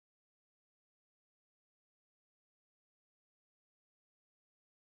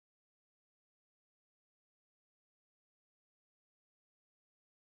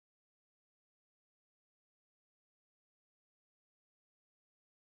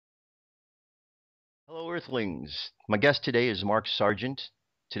Hello, Earthlings. My guest today is Mark Sargent.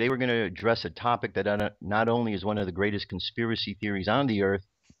 Today we're going to address a topic that not only is one of the greatest conspiracy theories on the Earth,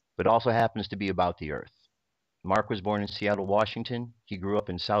 but also happens to be about the Earth. Mark was born in Seattle, Washington. He grew up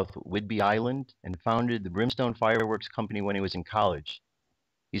in South Whidbey Island and founded the Brimstone Fireworks Company when he was in college.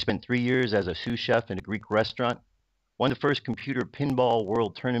 He spent 3 years as a sous chef in a Greek restaurant, won the first computer pinball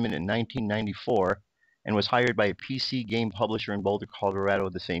world tournament in 1994, and was hired by a PC game publisher in Boulder, Colorado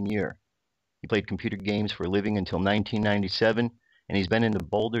the same year. He played computer games for a living until 1997, and he's been in the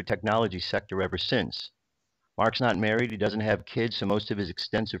Boulder technology sector ever since. Mark's not married, he doesn't have kids, so most of his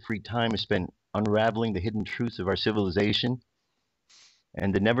extensive free time is spent unraveling the hidden truths of our civilization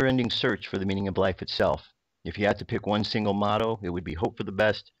and the never-ending search for the meaning of life itself. If you had to pick one single motto, it would be hope for the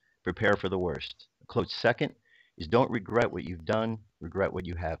best, prepare for the worst. A close second is don't regret what you've done, regret what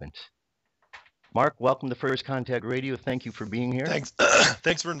you haven't. Mark, welcome to First Contact Radio. Thank you for being here. Thanks.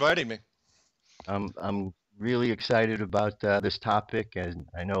 Thanks for inviting me. I'm really excited about this topic, and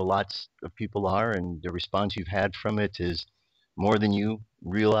I know lots of people are, and the response you've had from it is more than you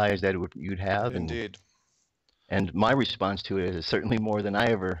realized that you'd have. Indeed. And my response to it is certainly more than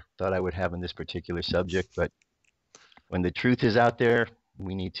I ever thought I would have on this particular subject. But when the truth is out there,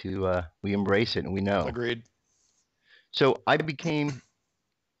 we need to we embrace it, and we know. Agreed. So I became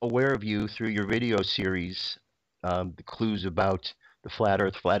aware of you through your video series, the clues about the flat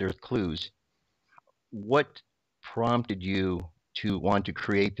Earth clues. What prompted you to want to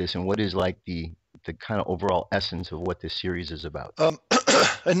create this, and what is like the kind of overall essence of what this series is about?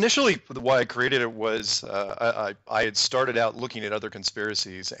 Initially, why I created it was I had started out looking at other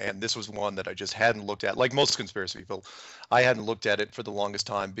conspiracies, and this was one that I just hadn't looked at. Like most conspiracy people, I hadn't looked at it for the longest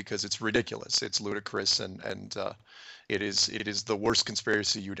time because it's ridiculous, it's ludicrous, and it is the worst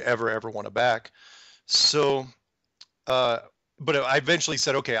conspiracy you'd ever want to back. So. But I eventually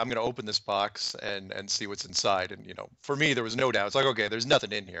said, okay, I'm going to open this box and see what's inside. And for me, there was no doubt. It's like, okay, there's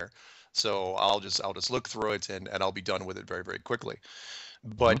nothing in here, so I'll just look through it and I'll be done with it very quickly.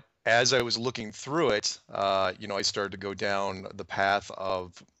 But as I was looking through it, I started to go down the path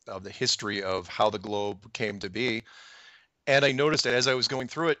of the history of how the globe came to be, and I noticed that as I was going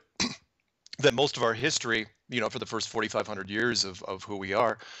through it, that most of our history, for the first 4,500 years of who we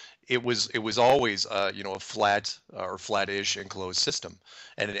are, it was always a flat or flat-ish enclosed system,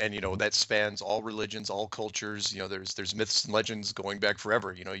 and that spans all religions, all cultures. There's myths and legends going back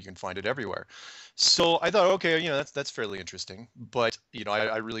forever. You can find it everywhere. So I thought, okay, that's fairly interesting, but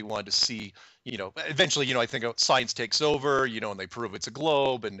I really wanted to see, eventually, I think science takes over, and they prove it's a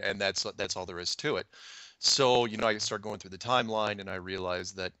globe, and that's all there is to it. So, I started going through the timeline, and I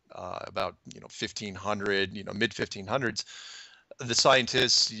realized that about 1500, mid 1500s, the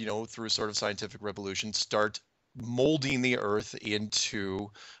scientists, through a sort of scientific revolution, start molding the Earth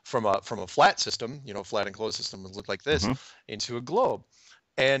from a flat system, flat enclosed system that looked like this, into a globe.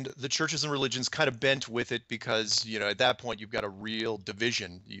 And the churches and religions kind of bent with it because, at that point you've got a real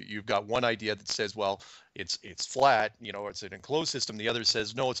division. You've got one idea that says, well, it's flat, it's an enclosed system. The other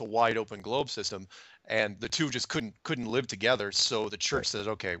says, no, it's a wide open globe system. And the two just couldn't live together. So the church says,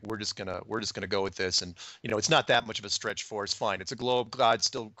 okay, we're just gonna go with this. And it's not that much of a stretch for us. Fine, it's a globe. God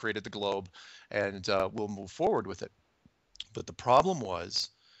still created the globe, and we'll move forward with it. But the problem was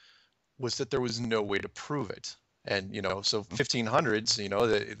that there was no way to prove it. And so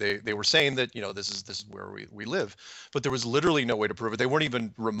 1500s, they were saying that this is where we live, but there was literally no way to prove it. They weren't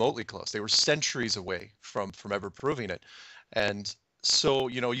even remotely close. They were centuries away from ever proving it. And so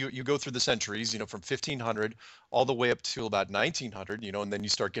you go through the centuries, from 1500 all the way up to about 1900, and then you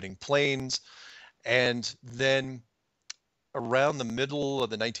start getting planes, and then around the middle of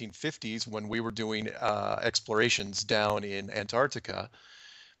the 1950s, when we were doing explorations down in Antarctica,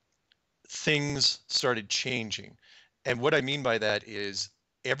 things started changing. And what I mean by that is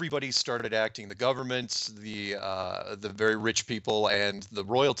everybody started acting, the governments, the very rich people, and the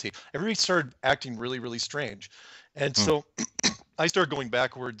royalty, everybody started acting really strange. And so I started going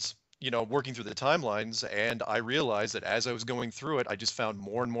backwards, working through the timelines, and I realized that as I was going through it, I just found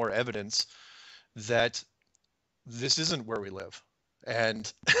more and more evidence that this isn't where we live.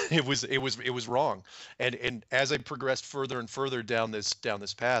 And it was wrong. And as I progressed further and further down this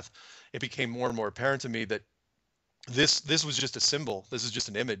path, it became more and more apparent to me that this was just a symbol. This is just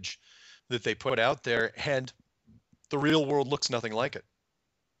an image that they put out there, and the real world looks nothing like it.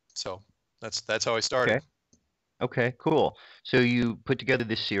 So that's how I started. Okay, cool. So you put together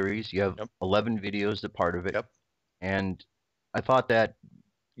this series. You have 11 videos, that part of it. Yep. And I thought that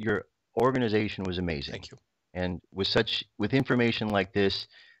your organization was amazing. Thank you. And with information like this,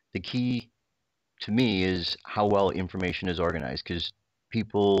 the key to me is how well information is organized. Because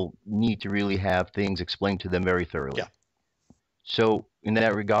people need to really have things explained to them very thoroughly. Yeah. So in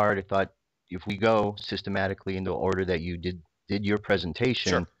that regard, I thought if we go systematically in the order that you did your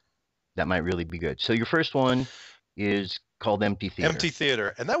presentation, Sure. that might really be good. So your first one is called Empty Theater. Empty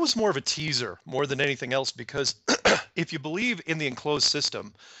Theater. And that was more of a teaser more than anything else, because if you believe in the enclosed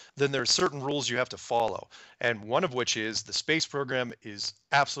system, then there are certain rules you have to follow. And one of which is the space program is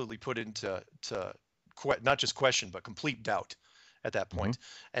absolutely put into not just question, but complete doubt at that point.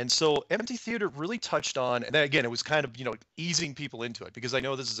 And so Empty Theater really touched on, and then again, it was kind of, easing people into it, because I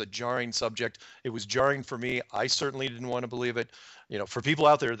know this is a jarring subject. It was jarring for me. I certainly didn't want to believe it. For people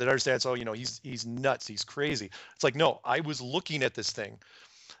out there that understand, so, he's nuts, he's crazy. It's like, no, I was looking at this thing,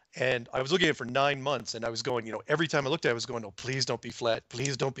 and I was looking at it for 9 months, and I was going, every time I looked at it, I was going, oh, please don't be flat.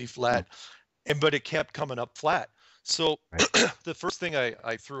 Please don't be flat. But it kept coming up flat. So the first thing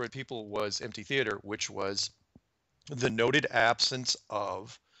I threw at people was Empty Theater, which was the noted absence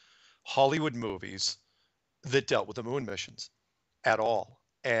of Hollywood movies that dealt with the moon missions at all.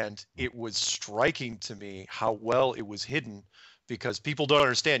 And it was striking to me how well it was hidden, because people don't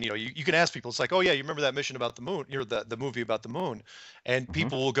understand. You can ask people, it's like, oh yeah, you remember that mission about the moon, the movie about the moon, and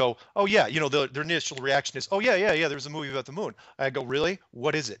people will go, oh yeah, their initial reaction is, oh yeah, there's a movie about the moon. I go, really?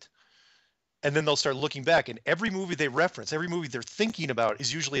 What is it? And then they'll start looking back, and every movie they reference, every movie they're thinking about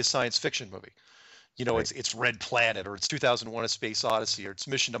is usually a science fiction movie. It's Red Planet, or it's 2001: A Space Odyssey, or it's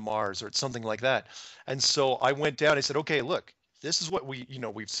Mission to Mars, or it's something like that. And so I went down and I said, okay, look, this is what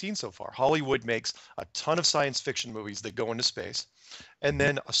we've seen so far. Hollywood makes a ton of science fiction movies that go into space, and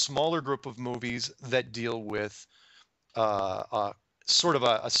then a smaller group of movies that deal with sort of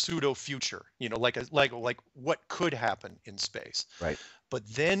a pseudo future, like what could happen in space. Right. But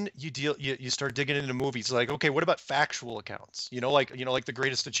then you start digging into movies like, okay, what about factual accounts? Like the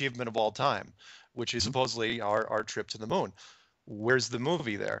greatest achievement of all time, which is supposedly our trip to the moon. Where's the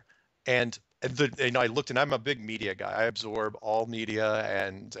movie there? And I looked, and I'm a big media guy. I absorb all media,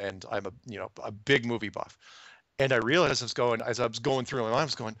 and I'm a big movie buff. And I realized as I was going through my mind, I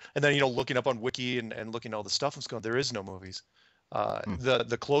was going, and then looking up on Wiki and looking at all the stuff, I was going, there is no movies.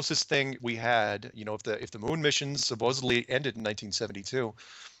 The closest thing we had, if the moon missions supposedly ended in 1972,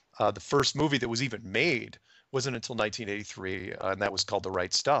 the first movie that was even made wasn't until 1983, and that was called The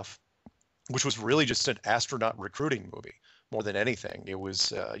Right Stuff, which was really just an astronaut recruiting movie more than anything. It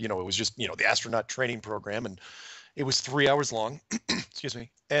was, it was just, the astronaut training program, and it was 3 hours long. Excuse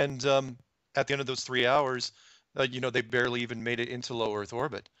me. And at the end of those 3 hours, they barely even made it into low Earth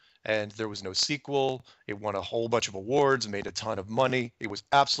orbit. And there was no sequel. It won a whole bunch of awards, made a ton of money. It was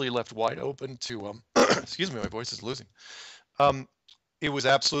absolutely left wide open to, excuse me, my voice is losing. It was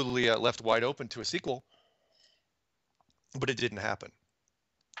absolutely left wide open to a sequel, but it didn't happen.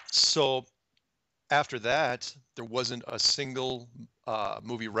 So after that, there wasn't a single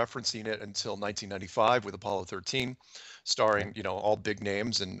movie referencing it until 1995 with Apollo 13, starring, all big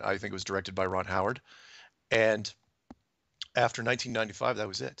names, and I think it was directed by Ron Howard. And after 1995, that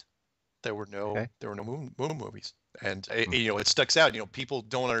was it. There were no moon movies, and it sticks out. People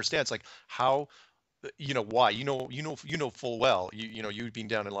don't understand. It's like, how, why? Full well. You've been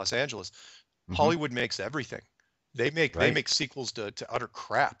down in Los Angeles. Hollywood makes everything. They make sequels to utter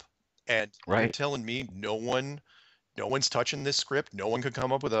crap, and you're telling me no one's touching this script. No one could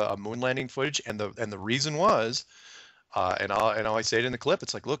come up with a moon landing footage, and the reason was, and I say it in the clip.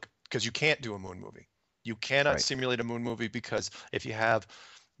 It's like, look, because you can't do a moon movie. You cannot simulate a moon movie, because if you have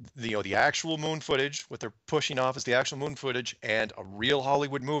the actual moon footage, what they're pushing off is the actual moon footage, and a real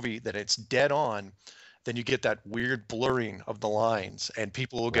Hollywood movie that it's dead on, then you get that weird blurring of the lines, and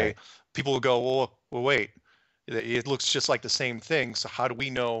people will go, well, wait, it looks just like the same thing. So how do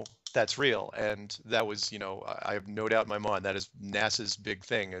we know that's real? And that was, I have no doubt in my mind that is NASA's big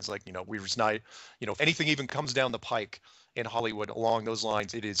thing. Is like, we're just not, if anything even comes down the pike in Hollywood along those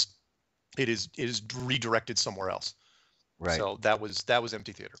lines, it is redirected somewhere else. Right. So that was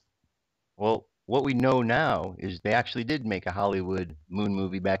Empty Theater. Well, what we know now is they actually did make a Hollywood moon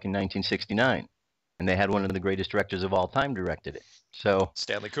movie back in 1969, and they had one of the greatest directors of all time directed it. So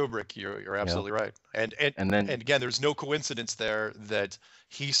Stanley Kubrick, you're absolutely right. And again, there's no coincidence there that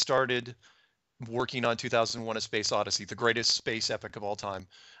he started working on 2001: A Space Odyssey, the greatest space epic of all time,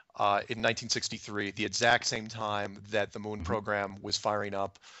 in 1963, the exact same time that the moon program was firing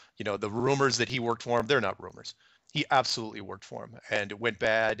up. The rumors that he worked for him, they're not rumors. He absolutely worked for him, and it went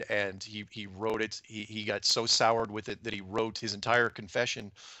bad, and he wrote it. He got so soured with it that he wrote his entire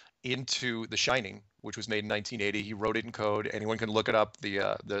confession into The Shining, which was made in 1980. He wrote it in code. Anyone can look it up.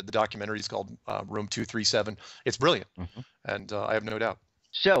 The documentary is called Room 237. It's brilliant, and I have no doubt.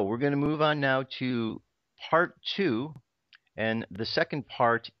 So we're going to move on now to part 2, And the second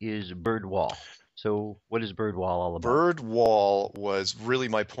part is bird wall. So what is bird wall all about? Bird wall was really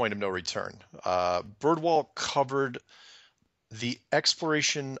my point of no return. Bird wall covered the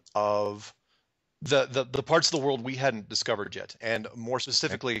exploration of the parts of the world we hadn't discovered yet. And more Okay.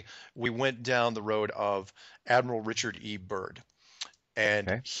 specifically, we went down the road of Admiral Richard E. Byrd. And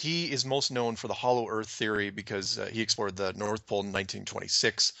Okay. he is most known for the hollow earth theory because he explored the North Pole in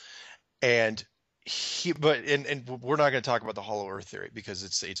 1926. And and we're not going to talk about the hollow earth theory because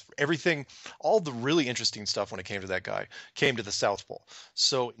it's everything, all the really interesting stuff when it came to that guy came to the South Pole.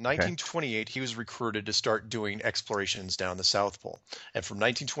 So in Okay. 1928 he was recruited to start doing explorations down the South Pole. And from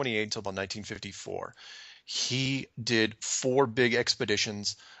 1928 until about 1954 he did four big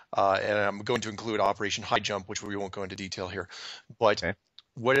expeditions, and I'm going to include Operation High Jump, which we won't go into detail here. But Okay.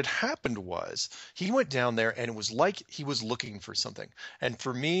 what had happened was he went down there and it was like he was looking for something. And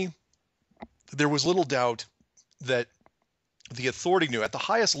for me, there was little doubt that the authority knew at the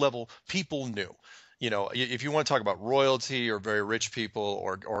highest level. People knew, if you want to talk about royalty or very rich people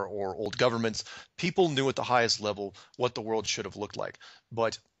or old governments, people knew at the highest level what the world should have looked like.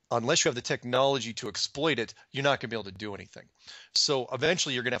 But unless you have the technology to exploit it, you're not going to be able to do anything. So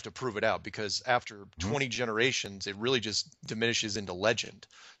eventually you're going to have to prove it out, because after Mhm. 20 generations it really just diminishes into legend.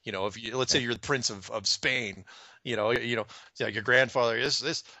 If you, let's say Okay. you're the prince of Spain, it's like your grandfather,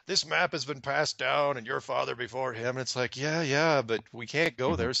 this map has been passed down and your father before him, and it's like, yeah, but we can't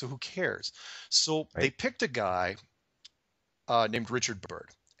go Mhm. there, so who cares? So they Right. picked a guy named Richard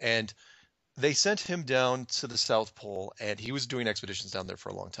Byrd, and they sent him down to the South Pole, and he was doing expeditions down there for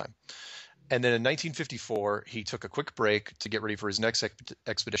a long time. And then in 1954, he took a quick break to get ready for his next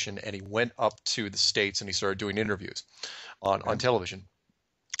expedition, and he went up to the States and he started doing interviews on Okay. television.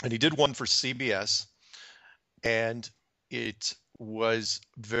 And he did one for CBS, and it was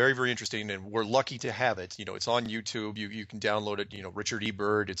very, very interesting, and we're lucky to have it. It's on YouTube. You can download it. Richard E.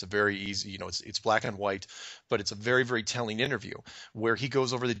 Byrd. It's a very easy. It's black and white, but it's a very, very telling interview where he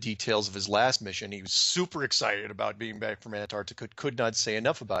goes over the details of his last mission. He was super excited about being back from Antarctica. Could not say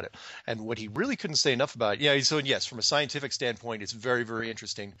enough about it. And what he really couldn't say enough about, yeah. So yes, from a scientific standpoint, it's very, very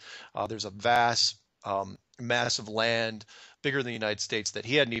interesting. There's a vast mass of land bigger than the United States that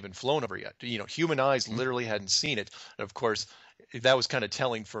he hadn't even flown over yet. Human eyes Mhm. literally hadn't seen it. And of course, that was kind of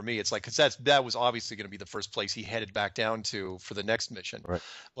telling for me. It's like, because that was obviously going to be the first place he headed back down to for the next mission. Right.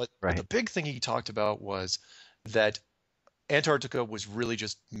 But the Right. big thing he talked about was that Antarctica was really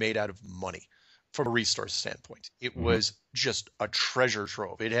just made out of money from a resource standpoint. It Mhm. was just a treasure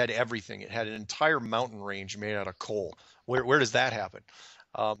trove. It had everything. It had an entire mountain range made out of coal. Where does that happen?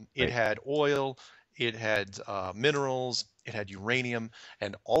 It Right. had oil, it had minerals, it had uranium,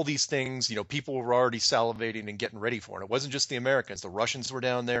 and all these things. People were already salivating and getting ready for it. It wasn't just the Americans. The Russians were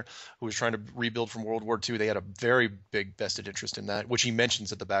down there, who was trying to rebuild from World War II. They had a very big vested interest in that, which he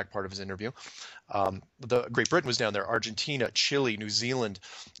mentions at the back part of his interview. The Great Britain was down there, Argentina, Chile, New Zealand.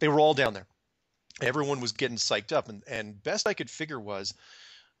 They were all down there. Everyone was getting psyched up, and best I could figure was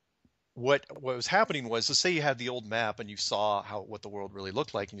what was happening was, so say you had the old map and you saw what the world really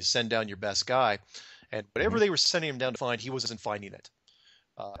looked like, and you send down your best guy, and whatever Mhm. they were sending him down to find, he wasn't finding it.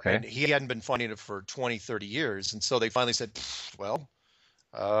 And Okay. he hadn't been finding it for 20, 30 years. And so they finally said, well,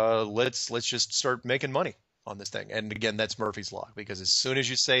 let's just start making money on this thing. And again, that's Murphy's Law, because as soon as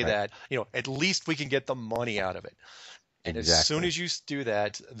you say Right. that, at least we can get the money out of it. And as soon Exactly. as you do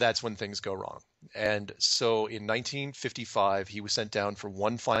that, that's when things go wrong. And so in 1955, he was sent down for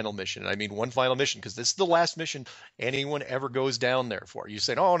one final mission. And I mean one final mission, because this is the last mission anyone ever goes down there for. You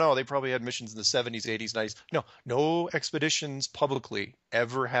say, oh no, they probably had missions in the 70s, 80s, 90s. No, no expeditions publicly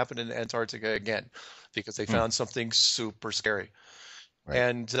ever happened in Antarctica again, because they Hmm. found something super scary. Right.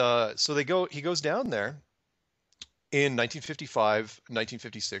 And so he goes down there in 1955,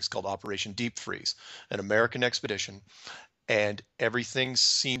 1956, called Operation Deep Freeze, an American expedition, and everything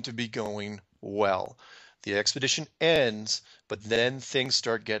seemed to be going well. The expedition ends, but then things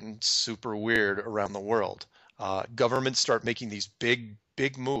start getting super weird around the world. Governments start making these big,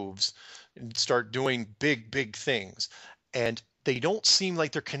 big moves and start doing big, big things. And they don't seem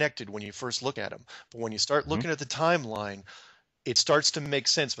like they're connected when you first look at them. But when you start Mhm. looking at the timeline, it starts to make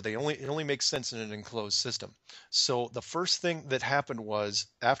sense, but it only makes sense in an enclosed system. So the first thing that happened was,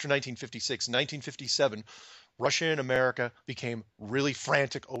 after 1956, 1957, Russia and America became really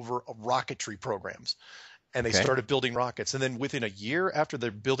frantic over rocketry programs, and they Okay. started building rockets. And then within a year after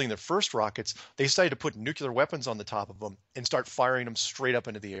they're building their first rockets, they decided to put nuclear weapons on the top of them and start firing them straight up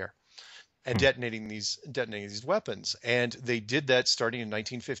into the air and Hmm. detonating these weapons. And they did that starting in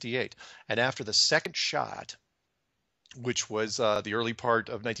 1958. And after the second shot, which was the early part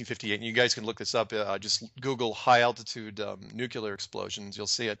of 1958. And you guys can look this up. Just Google high altitude nuclear explosions. You'll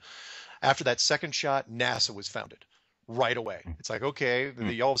see it. After that second shot, NASA was founded right away. It's like, okay,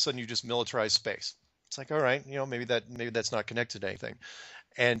 all of a sudden you just militarize space. It's like, all right, maybe that's not connected to anything.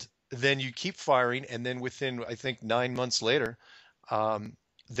 And then you keep firing, and then within, I think, 9 months later,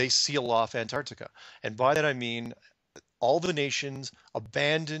 they seal off Antarctica. And by that I mean all the nations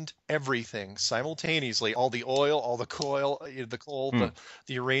abandoned everything simultaneously, all the oil, all the coal, the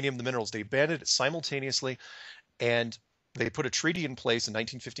uranium, the minerals. They abandoned it simultaneously, and they put a treaty in place in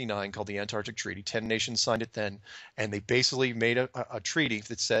 1959 called the Antarctic Treaty. 10 nations signed it then, and they basically made a treaty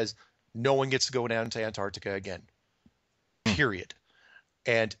that says no one gets to go down to Antarctica again, period.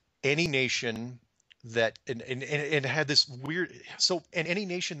 And any nation that and had this weird, so, and any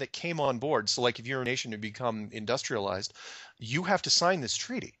nation that came on board, so like if you're a nation to become industrialized, you have to sign this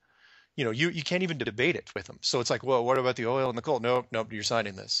treaty. You can't even debate it with them. So it's like, well, what about the oil and the coal? No, you're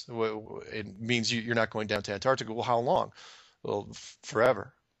signing this. It means you're not going down to Antarctica. Well, how long? Well,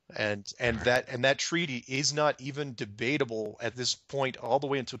 forever. And that treaty is not even debatable at this point all the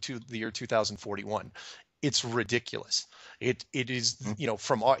way until the year 2041. It's ridiculous. It is,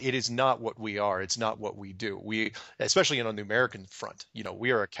 it is not what we are. It's not what we do. We, especially on the American front, we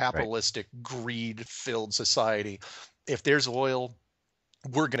are a capitalistic, greed-filled society. If there's oil,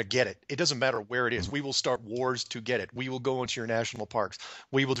 we're going to get it. It doesn't matter where it is. We will start wars to get it. We will go into your national parks.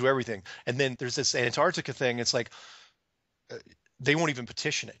 We will do everything. And then there's this Antarctica thing. It's like they won't even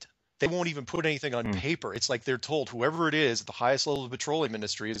petition it. They won't even put anything on paper. It's like they're told, whoever it is at the highest level of the petroleum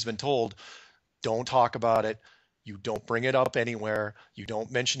industry has been told, don't talk about it. You don't bring it up anywhere. You don't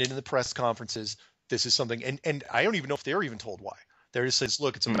mention it in the press conferences. This is something, and I don't even know if they're even told why. They just says,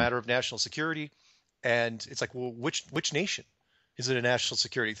 look, it's a matter of national security. And it's like, well, which nation? Is it a national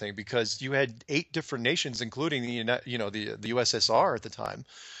security thing? Because you had 8 different nations, including the USSR at the time.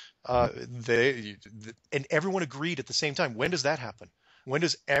 And everyone agreed at the same time. When does that happen? When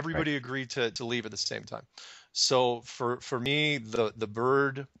does everybody agree to leave at the same time? So for me, the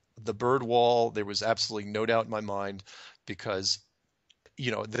bird wall, there was absolutely no doubt in my mind, because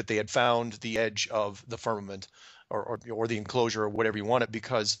that they had found the edge of the firmament or the enclosure or whatever you want it,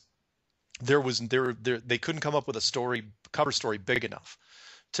 because they couldn't come up with a cover story big enough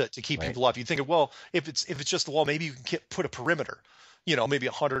to keep people off. You think, well, if it's just the wall, maybe you can put a perimeter, maybe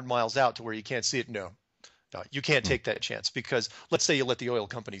 100 miles out to where you can't see it. No, you can't take that chance, because let's say you let the oil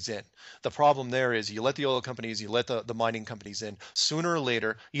companies in. The problem there is you let the oil companies, you let the mining companies in. Sooner or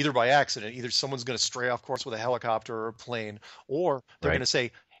later, either by accident, either someone's going to stray off course with a helicopter or a plane, or they're going to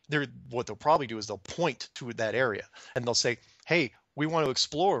say, what they'll probably do is they'll point to that area and they'll say, hey, we want to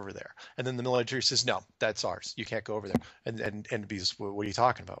explore over there. And then the military says, no, that's ours. You can't go over there. And be, what are you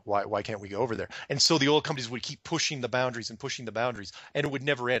talking about? Why can't we go over there? And so the oil companies would keep pushing the boundaries, and it would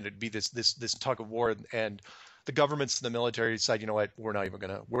never end. It'd be this tug of war. And the governments and the military decide, you know what, we're not even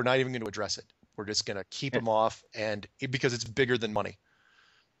going to address it. We're just going to keep them off, because it's bigger than money.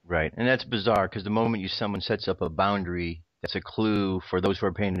 Right. And that's bizarre, because the moment someone sets up a boundary, that's a clue for those who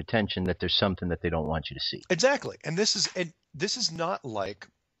are paying attention that there's something that they don't want you to see. Exactly. And this is not like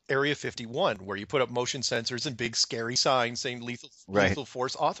Area 51, where you put up motion sensors and big scary signs saying lethal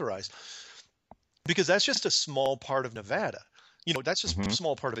force authorized. Because that's just a small part of Nevada. That's just a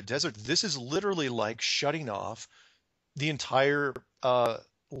small part of a desert. This is literally like shutting off the entire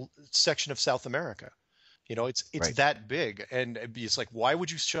section of South America. It's that big, and it's like, why would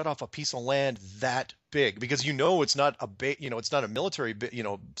you shut off a piece of land that big? Because it's not it's not a military,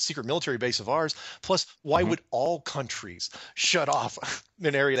 secret military base of ours. Plus, why would all countries shut off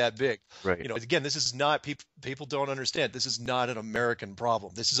an area that big? Right. Again, this is not people don't understand. This is not an American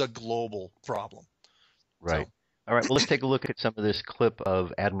problem. This is a global problem. Right. So. All right. Well, let's take a look at some of this clip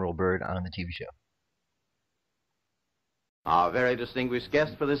of Admiral Byrd on the TV show. Our very distinguished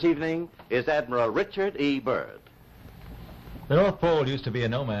guest for this evening is Admiral Richard E. Byrd. The North Pole used to be a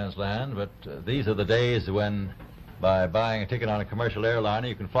no-man's land, but these are the days when, by buying a ticket on a commercial airliner,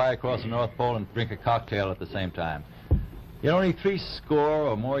 you can fly across the North Pole and drink a cocktail at the same time. Yet only 70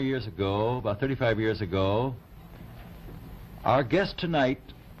 or more years ago, about 35 years ago, our guest tonight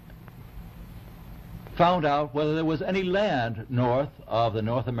found out whether there was any land north of the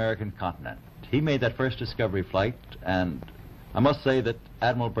North American continent. He made that first discovery flight, and I must say that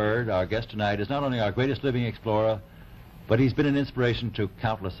Admiral Byrd, our guest tonight, is not only our greatest living explorer, but he's been an inspiration to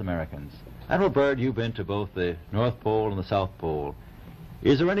countless Americans. Admiral Byrd, you've been to both the North Pole and the South Pole.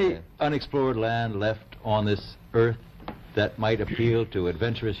 Is there any unexplored land left on this earth that might appeal to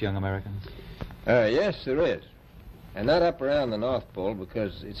adventurous young Americans? Yes, there is. and not up around the North Pole,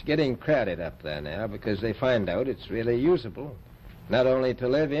 because it's getting crowded up there now, because they find out it's really usable, not only to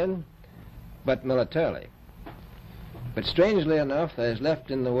live in, but militarily. But strangely enough, there's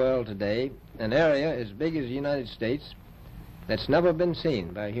left in the world today an area as big as the United States that's never been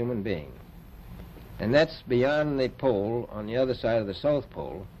seen by a human being. And that's beyond the pole, on the other side of the South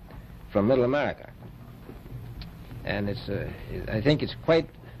Pole, from Middle America. And I think it's quite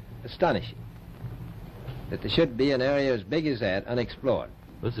astonishing that there should be an area as big as that unexplored.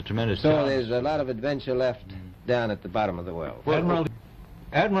 This is a tremendous So challenge. there's a lot of adventure left down at the bottom of the world.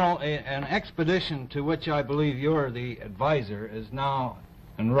 Admiral, an expedition to which I believe you're the advisor is now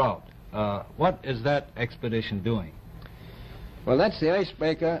en route. What is that expedition doing? Well, that's the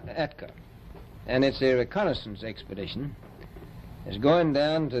icebreaker Atka, and it's a reconnaissance expedition. It's going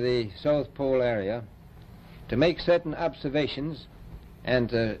down to the South Pole area to make certain observations and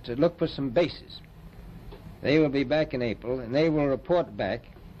to look for some bases. They will be back in April, and they will report back,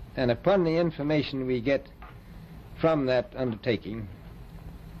 and upon the information we get from that undertaking,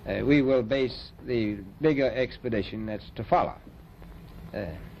 we will base the bigger expedition that's to follow.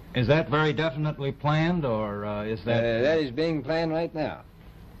 Is that very definitely planned, or is that... That is being planned right now.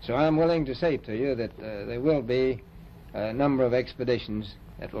 So I'm willing to say to you that there will be a number of expeditions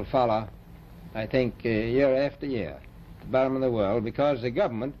that will follow, I think, year after year, at the bottom of the world, because the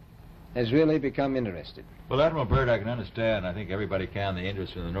government has really become interested. Well, Admiral Byrd, I can understand, I think everybody can, the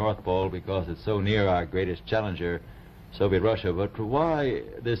interest in the North Pole because it's so near our greatest challenger, Soviet Russia. But why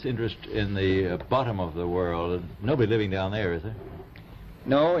this interest in the bottom of the world? Nobody living down there, is there?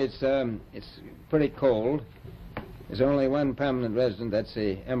 No, it's pretty cold. There's only one permanent resident, that's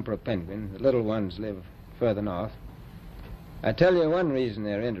the emperor penguin. The little ones live further north. I tell you one reason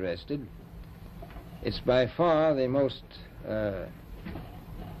they're interested. It's by far the most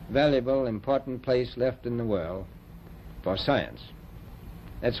valuable, important place left in the world for science.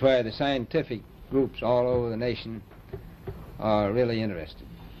 That's why the scientific groups all over the nation are really interested.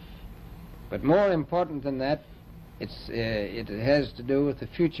 But more important than that, it has to do with the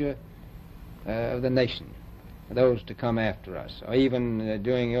future of the nation, those to come after us, or even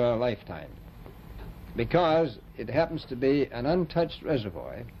during your lifetime, because it happens to be an untouched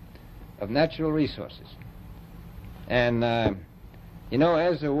reservoir of natural resources. And you know,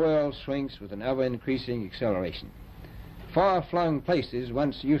 as the world shrinks with an ever-increasing acceleration, far-flung places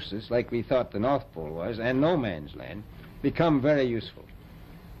once useless, like we thought the North Pole was, and no man's land, become very useful.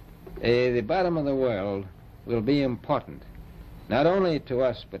 The bottom of the world will be important, not only to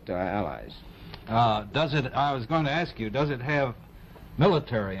us, but to our allies. I was going to ask you, does it have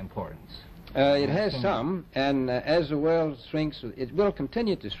military importance? It has some, and as the world shrinks, it will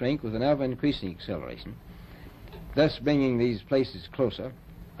continue to shrink with an ever-increasing acceleration, thus bringing these places closer.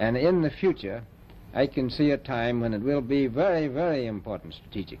 And in the future, I can see a time when it will be very, very important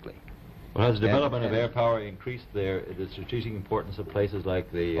strategically. Well, has the development of air power increased the strategic importance of places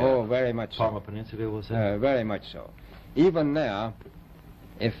like the very much Parma so. Peninsula, was it? Very much so. Even now,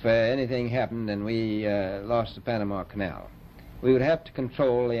 if anything happened and we lost the Panama Canal, we would have to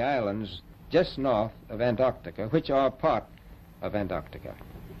control the islands just north of Antarctica, which are part of Antarctica.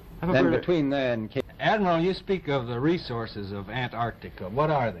 Then between there and Cape... Admiral, you speak of the resources of Antarctica. What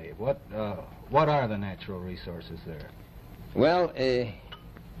are they? What are the natural resources there? Well,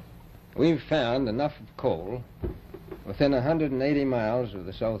 we've found enough of coal within 180 miles of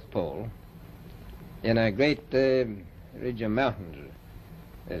the South Pole in a great ridge of mountains.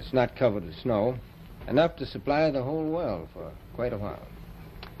 It's not covered with snow, enough to supply the whole world for quite a while.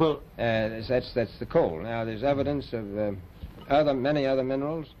 Well, that's the coal. Now, there's evidence of many other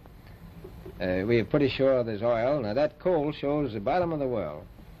minerals. We are pretty sure there's oil. Now, that coal shows the bottom of the world.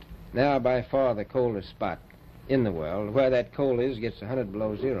 Now, by far the coldest spot in the world. Where that coal is gets 100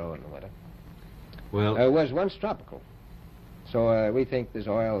 below zero in the winter. Well, it was once tropical. So we think there's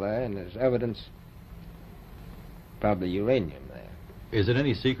oil there, and there's evidence, probably uranium there. is it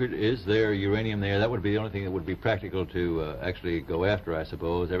any secret, is there uranium there? That would be the only thing that would be practical to actually go after, I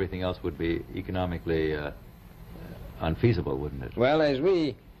suppose. Everything else would be economically unfeasible, wouldn't it? Well, as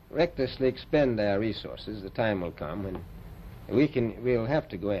we recklessly expend our resources, the time will come when we'll have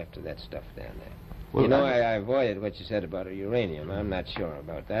to go after that stuff down there. Well, you know, I avoided what you said about uranium. I'm not sure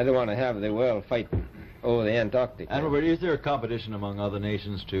about that. I don't want to have the world fight over the Antarctic. And Robert, is there a competition among other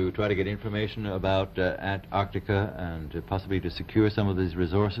nations to try to get information about Antarctica and possibly to secure some of these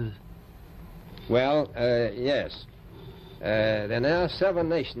resources? Well, yes. There are now 7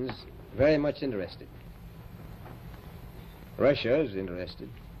 nations very much interested. Russia is interested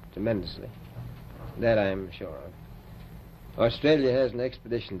tremendously. That I'm sure of. Australia has an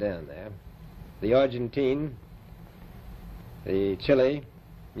expedition down there. The Argentine the Chile,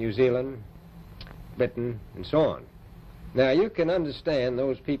 New Zealand, Britain, and so on. Now, you can understand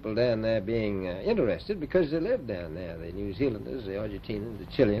those people down there being interested because they live down there, the New Zealanders, the Argentinians, the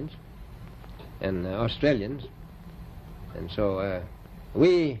Chileans, and Australians. And so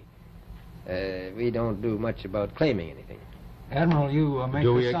we don't do much about claiming anything. Admiral, you make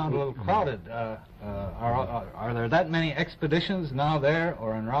this sound a little crowded. Are there that many expeditions now there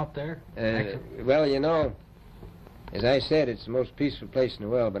or en route there? Well, you know, as I said, it's the most peaceful place in the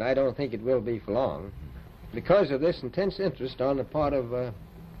world, but I don't think it will be for long because of this intense interest on the part of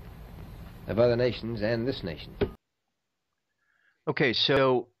other nations and this nation. Okay,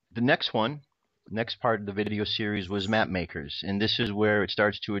 so the next part of the video series was map makers, and this is where it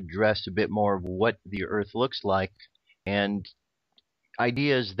starts to address a bit more of what the Earth looks like and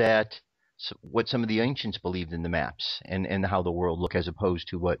ideas that what some of the ancients believed in the maps and how the world looked as opposed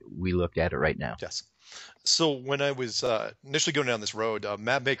to what we looked at it right now. Yes. So when I was initially going down this road,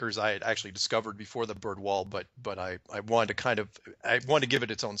 map makers I had actually discovered before the bird wall, but I wanted to give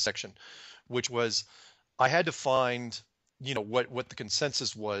it its own section, which was I had to find what the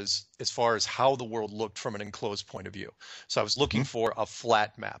consensus was as far as how the world looked from an enclosed point of view. So I was looking for a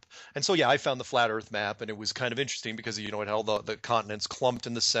flat map. And so, yeah, I found the flat Earth map, and it was kind of interesting because, it had all the continents clumped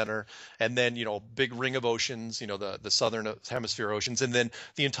in the center, and then, a big ring of oceans, the southern hemisphere oceans, and then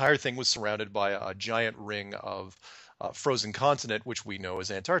the entire thing was surrounded by a giant ring of frozen continent, which we know as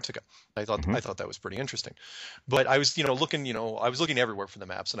Antarctica. I thought that was pretty interesting. But I was looking everywhere for the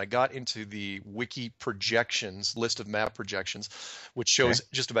maps, and I got into the wiki projections list of map projections, which shows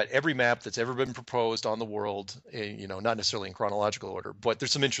just about every map that's ever been proposed on the world. Not necessarily in chronological order, but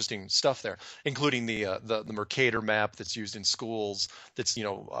there's some interesting stuff there, including the Mercator map that's used in schools. That's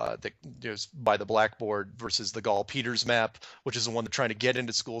that is by the blackboard versus the Gall-Peters map, which is the one they're trying to get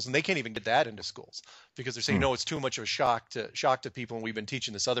into schools, and they can't even get that into schools because they're saying no, it's too much of a shock to people, and we've been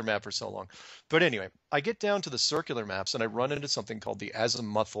teaching this other map for so long. But anyway, I get down to the circular maps, and I run into something called the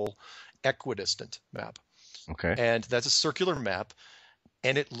azimuthal equidistant map. Okay. And that's a circular map,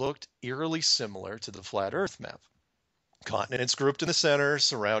 and it looked eerily similar to the flat Earth map. Continents grouped in the center,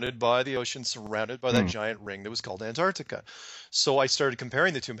 surrounded by the ocean, surrounded by that giant ring that was called Antarctica. So I started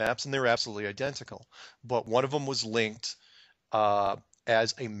comparing the two maps, and they were absolutely identical. But one of them was linked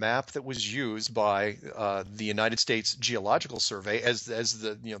as a map that was used by the United States Geological Survey as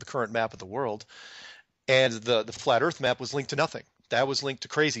the the current map of the world, and the flat Earth map was linked to nothing. That was linked to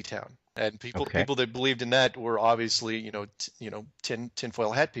Crazy Town, and people that believed in that were obviously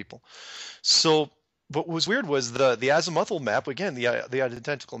tinfoil hat people. So, but what was weird was the azimuthal map again. The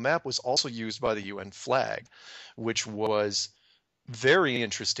identical map was also used by the UN flag, which was very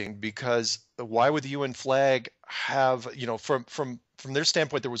interesting because why would the UN flag have from their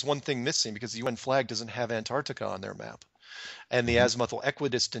standpoint, there was one thing missing because the UN flag doesn't have Antarctica on their map, and the azimuthal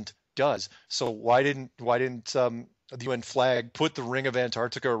equidistant does. So why didn't the UN flag put the ring of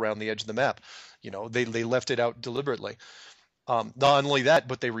Antarctica around the edge of the map? They left it out deliberately. Not only that,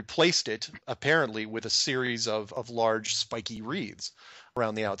 but they replaced it apparently with a series of large spiky wreaths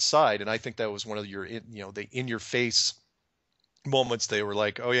around the outside, and I think that was one of the in your face moments. They were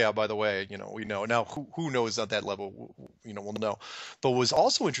like, oh yeah, by the way, we know now. Who knows at that level, we'll know. But what was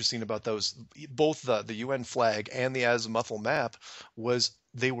also interesting about those, both the UN flag and the azimuthal map, was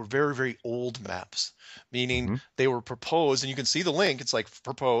they were very, very old maps, meaning they were proposed, and you can see the link. It's like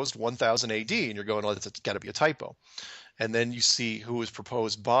proposed 1000 AD, and you're going, oh, that's got to be a typo. And then you see who was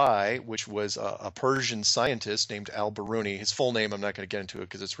proposed by, which was a Persian scientist named Al-Biruni. His full name, I'm not going to get into it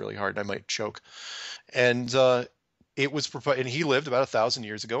because it's really hard and I might choke. And it was proposed, and he lived about 1,000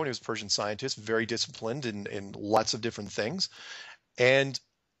 years ago, and he was a Persian scientist, very disciplined in lots of different things. And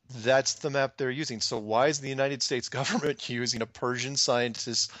that's the map they're using. So why is the United States government using a Persian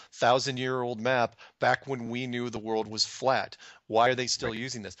scientist's 1,000-year-old map back when we knew the world was flat? Why are they still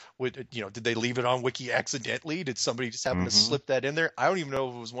using this? Did they leave it on Wiki accidentally? Did somebody just happen to slip that in there? I don't even know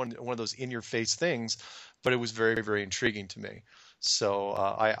if it was one of those in-your-face things, but it was very, very intriguing to me. So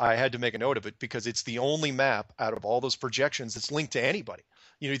I had to make a note of it because it's the only map out of all those projections that's linked to anybody.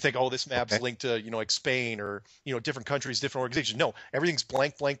 You think, oh, this map's linked to, like Spain or, different countries, different organizations. No, everything's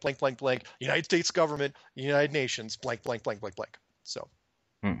blank, blank, blank, blank, blank. United States government, United Nations, blank, blank, blank, blank, blank. So.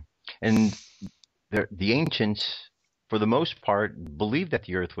 And the ancients, for the most part, believed that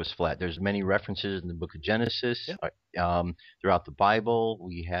the earth was flat. There's many references in the book of Genesis. Throughout the Bible,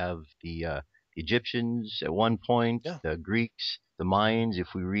 we have the Egyptians at one point, the Greeks, the Mayans. If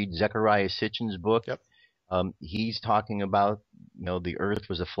we read Zechariah Sitchin's book, he's talking about, the earth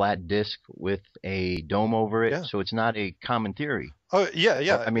was a flat disk with a dome over it. So it's not a common theory. Oh,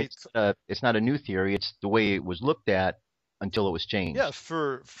 yeah. I mean, it's not a new theory. It's the way it was looked at until it was changed. Yeah,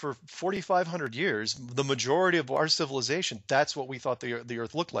 for 4,500 years, the majority of our civilization, that's what we thought the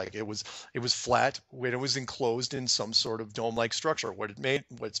Earth looked like. It was flat when it was enclosed in some sort of dome-like structure. What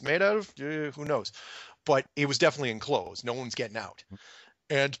it's made out of, who knows? But it was definitely enclosed. No one's getting out.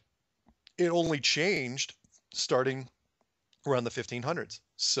 And it only changed starting around the 1500s.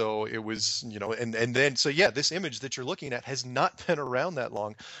 So it was, and then, so yeah, this image that you're looking at has not been around that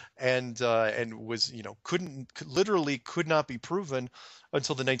long, and was, literally could not be proven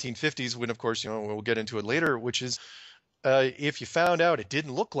until the 1950s, when, of course, we'll get into it later, which is, if you found out it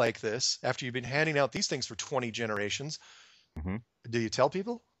didn't look like this after you've been handing out these things for 20 generations, do you tell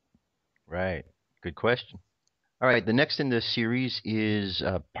people? Right. Good question. All right. The next in this series is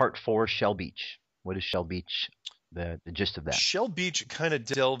part 4, Shell Beach. What is Shell Beach? The gist of that. Shell Beach kind of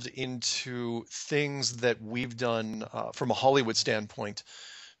delved into things that we've done from a Hollywood standpoint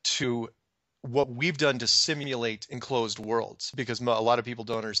to what we've done to simulate enclosed worlds, because a lot of people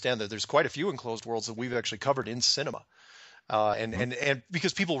don't understand that there's quite a few enclosed worlds that we've actually covered in cinema. And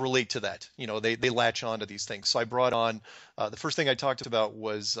because people relate to that, they latch on to these things. So I brought on, the first thing I talked about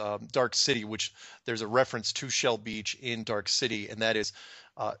was Dark City, which there's a reference to Shell Beach in Dark City, and that is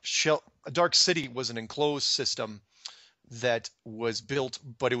Dark City was an enclosed system that was built,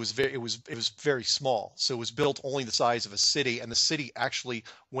 but it was very small. So it was built only the size of a city, and the city actually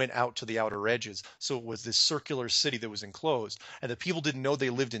went out to the outer edges. So it was this circular city that was enclosed, and the people didn't know they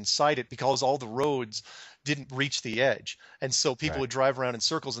lived inside it because all the roads didn't reach the edge. And so people would drive around in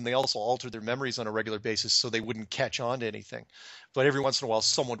circles, and they also altered their memories on a regular basis so they wouldn't catch on to anything. But every once in a while,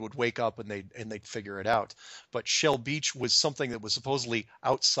 someone would wake up and they'd figure it out. But Shell Beach was something that was supposedly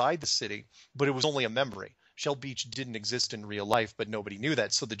outside the city, but it was only a memory. Shell Beach didn't exist in real life, but nobody knew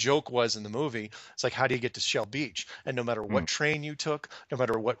that. So the joke was in the movie, it's like, how do you get to Shell Beach? And no matter what train you took, no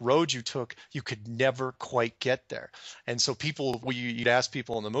matter what road you took, you could never quite get there. And so you'd ask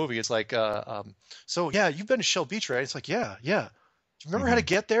people in the movie, it's like, so yeah, you've been to Shell Beach, right? It's like, yeah. Do you remember how to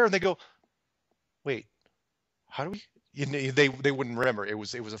get there? And they go, wait, how do we? They wouldn't remember. It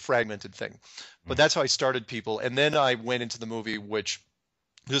was a fragmented thing. But that's how I started people. And then I went into the movie, which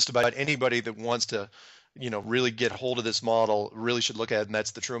just about anybody that wants to really get hold of this model really should look at it, and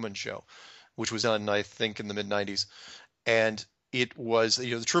that's The Truman Show, which was done, I think, in the mid-90s. And it was,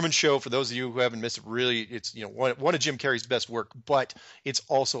 The Truman Show, for those of you who haven't missed it, really, it's, one of Jim Carrey's best work, but it's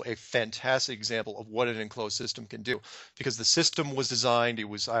also a fantastic example of what an enclosed system can do, because the system was designed, it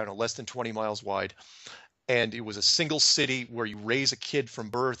was, less than 20 miles wide, and it was a single city where you raise a kid from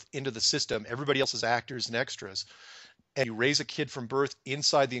birth into the system, everybody else is actors and extras, and you raise a kid from birth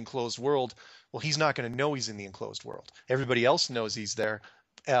inside the enclosed world. Well, he's not going to know he's in the enclosed world. Everybody else knows he's there,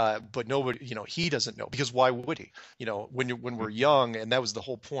 but nobody, he doesn't know, because why would he? When we're young, and that was the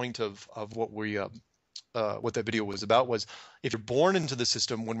whole point of what what that video was about, was if you're born into the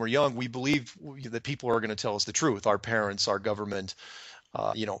system when we're young, we believe that people are going to tell us the truth. Our parents, our government,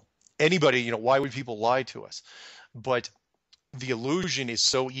 anybody. Why would people lie to us? But the illusion is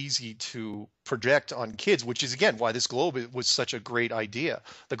so easy to project on kids, which is, again, why this globe was such a great idea.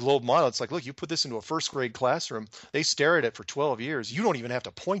 The globe model, it's like, look, you put this into a first grade classroom, they stare at it for 12 years. You don't even have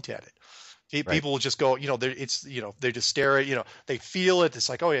to point at it. People will just go, they just stare at, they feel it. It's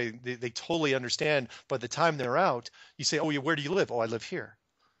like, oh, yeah, they totally understand. By the time they're out, you say, oh, yeah, where do you live? Oh, I live here.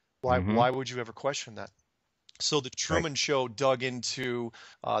 Why would you ever question that? So the Truman Show dug into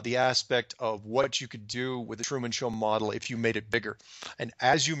the aspect of what you could do with the Truman Show model if you made it bigger. And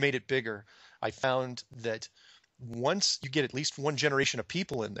as you made it bigger, I found that once you get at least one generation of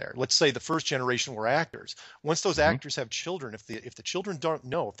people in there, let's say the first generation were actors, once those actors have children, if the children don't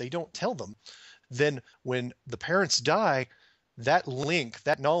know, if they don't tell them, then when the parents die, that link,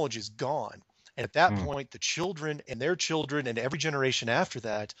 that knowledge is gone. And at that point, the children and their children and every generation after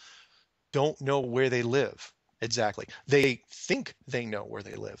that don't know where they live. Exactly. They think they know where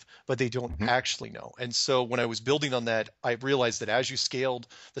they live, but they don't actually know. And so when I was building on that, I realized that as you scaled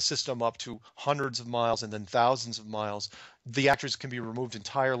the system up to hundreds of miles and then thousands of miles, the actors can be removed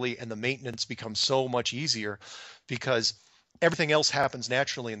entirely, and the maintenance becomes so much easier because everything else happens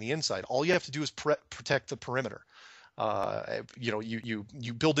naturally in the inside. All you have to do is protect the perimeter.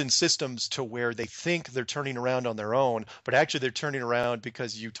 You build in systems to where they think they're turning around on their own, but actually they're turning around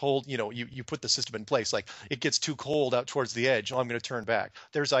because you put the system in place. Like, it gets too cold out towards the edge. Oh, I'm going to turn back.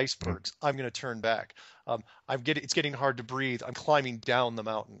 There's icebergs. I'm going to turn back. It's getting hard to breathe. I'm climbing down the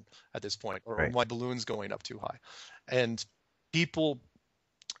mountain at this point, or my balloon's going up too high. And people,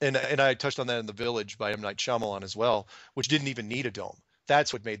 and I touched on that in The Village by M. Night Shyamalan as well, which didn't even need a dome.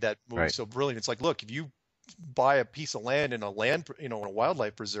 That's what made that movie so brilliant. It's like, look, if you buy a piece of land in a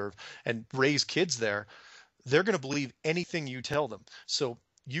wildlife preserve and raise kids there, they're going to believe anything you tell them. So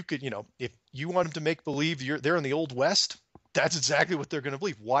you could, if you want them to make believe they're in the Old West, that's exactly what they're going to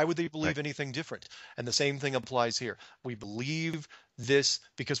believe. Why would they believe anything different? And the same thing applies here. We believe this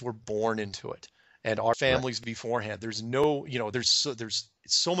because we're born into it, and our families beforehand. There's no, there's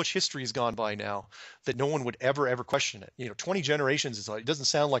so much history has gone by now that no one would ever question it. 20 generations it doesn't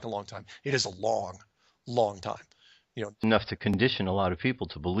sound like a long time. It is a long time. Enough to condition a lot of people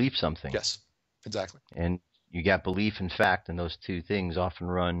to believe something. Yes, exactly. And you got belief and fact, and those two things often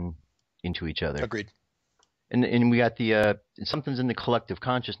run into each other. Agreed. And we got the something's in the collective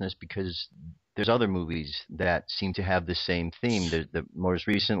consciousness, because there's other movies that seem to have the same theme. The most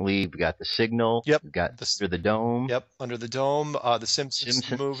recently, we got The Signal. Yep. We got Under the Dome. Yep, Under the Dome. The Simpsons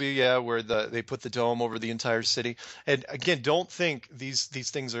movie, where they put the dome over the entire city. And again, don't think these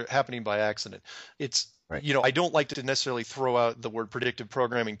things are happening by accident. It's I don't like to necessarily throw out the word predictive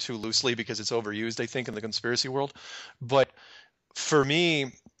programming too loosely because it's overused, I think, in the conspiracy world. But for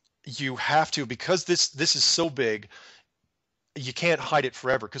me, you have to, because this is so big, you can't hide it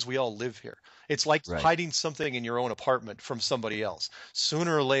forever because we all live here. It's like hiding something in your own apartment from somebody else.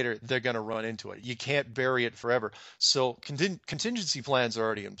 Sooner or later, they're going to run into it. You can't bury it forever. So contingency plans are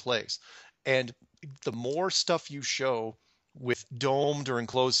already in place. And the more stuff you show with domed or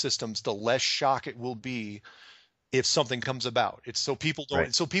enclosed systems, the less shock it will be if something comes about. It's so people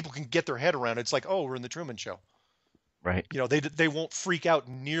don't, so people can get their head around it. It's like, oh, we're in the Truman Show. Right. They won't freak out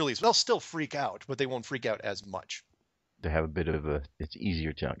nearly. They'll still freak out, but they won't freak out as much. They have a bit of it's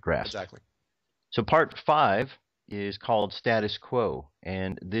easier to grasp. Exactly. So part 5 is called Status Quo,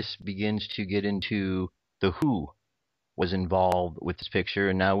 and this begins to get into the who was involved with this picture,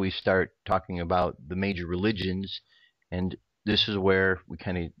 and now we start talking about the major religions, and this is where we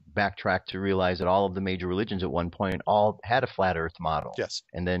kind of backtrack to realize that all of the major religions at one point all had a flat Earth model. Yes.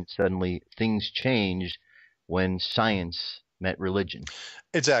 And then suddenly things changed when science met religion.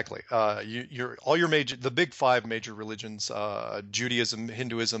 Exactly. The big 5 major religions, Judaism,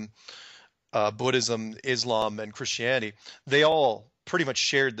 Hinduism, Buddhism, Islam, and Christianity, they all pretty much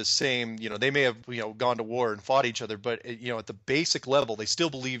shared the same, they may have, gone to war and fought each other, but, at the basic level, they still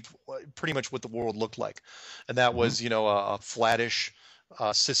believed pretty much what the world looked like. And that was, a flattish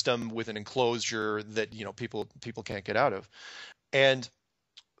system with an enclosure that, people can't get out of. And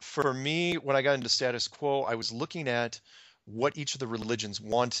for me, when I got into status quo, I was looking at what each of the religions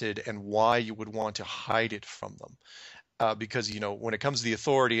wanted and why you would want to hide it from them. Because, when it comes to the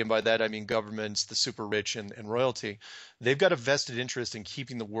authority, and by that I mean governments, the super rich, and royalty, they've got a vested interest in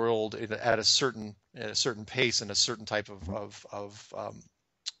keeping the world at a certain pace and a certain type of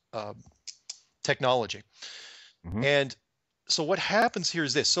technology. And so what happens here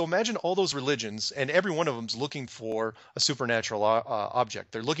is this. So imagine all those religions, and every one of them's looking for a supernatural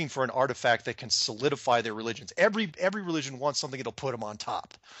object. They're looking for an artifact that can solidify their religions. Every religion wants something that'll put them on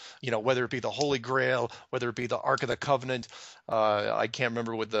top. Whether it be the Holy Grail, whether it be the Ark of the Covenant. I can't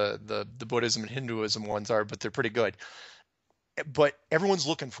remember what the Buddhism and Hinduism ones are, but they're pretty good. But everyone's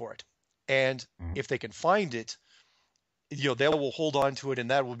looking for it, and if they can find it, they will hold on to it,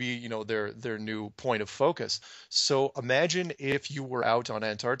 and that will be, their new point of focus. So imagine if you were out on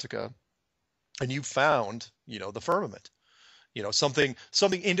Antarctica and you found, the firmament, something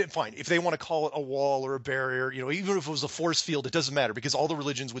in it. Fine. If they want to call it a wall or a barrier, even if it was a force field, it doesn't matter, because all the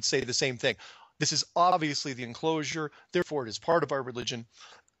religions would say the same thing. This is obviously the enclosure, therefore it is part of our religion,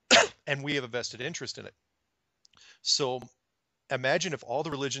 and we have a vested interest in it. So imagine if all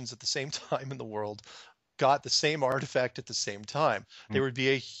the religions at the same time in the world got the same artifact at the same time. There would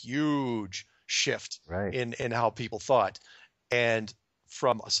be a huge shift in how people thought. And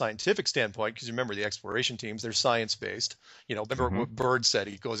from a scientific standpoint, because remember, the exploration teams, they're science-based. Remember what Byrd said?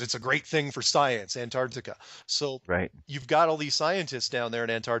 He goes, it's a great thing for science, Antarctica. So you've got all these scientists down there in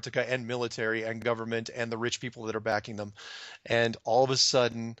Antarctica, and military and government and the rich people that are backing them. And all of a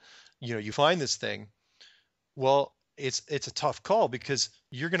sudden, you find this thing. Well, it's a tough call, because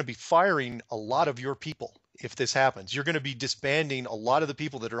you're going to be firing a lot of your people if this happens. You're going to be disbanding a lot of the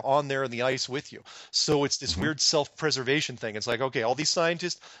people that are on there in the ice with you. So it's this weird self-preservation thing. It's like, okay, all these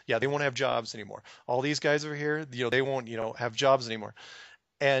scientists, they won't have jobs anymore. All these guys over here, they won't, have jobs anymore.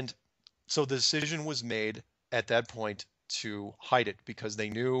 And so the decision was made at that point to hide it, because they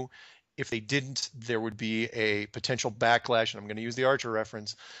knew if they didn't, there would be a potential backlash. And I'm going to use the Archer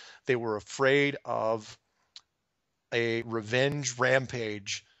reference. They were afraid of a revenge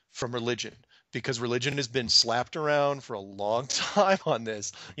rampage from religion, because religion has been slapped around for a long time on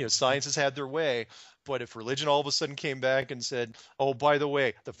this. Science has had their way, but if religion all of a sudden came back and said, oh, by the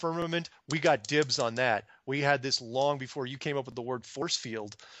way, the firmament, we got dibs on that. We had this long before you came up with the word force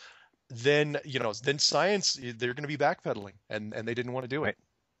field. then then science, they're going to be backpedaling, and they didn't want to do it. Right.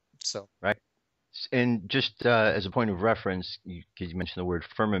 So Right. And just as a point of reference, because you mentioned the word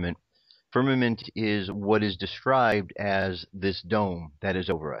firmament, firmament is what is described as this dome that is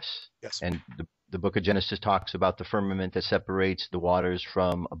over us. yes, And the book of Genesis talks about the firmament that separates the waters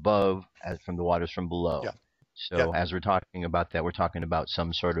from above as from the waters from below. Yeah. So as we're talking about that, we're talking about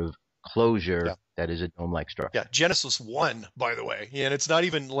some sort of closure that is a dome-like structure. yeah. Genesis 1, by the way, and it's not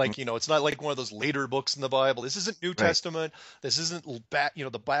even like it's not like one of those later books in the Bible. This isn't New Testament. This isn't back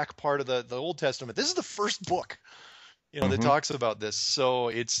the back part of the Old Testament. This is the first book that talks about this. So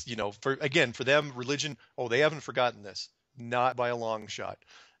it's for them, religion, they haven't forgotten this, not by a long shot.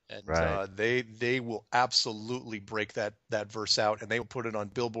 And they will absolutely break that verse out, and they will put it on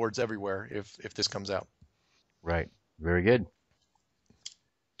billboards everywhere if this comes out. Right. Very good.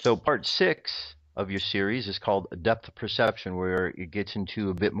 So part 6 of your series is called Depth Perception, where it gets into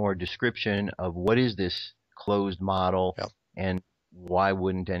a bit more description of what is this closed model and why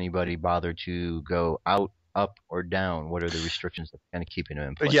wouldn't anybody bother to go out, up, or down? What are the restrictions that kind of keeping it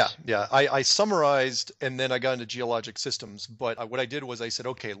in place? Yeah. I summarized, and then I got into geologic systems. But what I did was I said,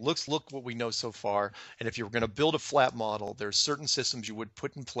 okay, let's look what we know so far. And if you were going to build a flat model, there's certain systems you would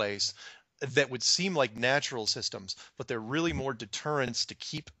put in place that would seem like natural systems, but they're really more deterrents to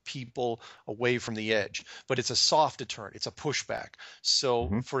keep people away from the edge. But it's a soft deterrent. It's a pushback. So,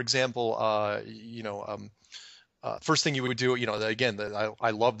 for example, first thing you would do, again,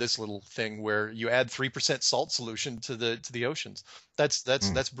 I love this little thing where you add 3% salt solution to the oceans.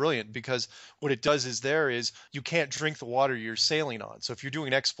 That's brilliant, because what it does is you can't drink the water you're sailing on. So if you're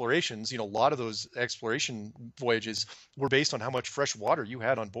doing explorations, a lot of those exploration voyages were based on how much fresh water you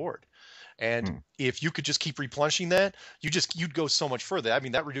had on board. And if you could just keep replenishing that, you'd go so much further. I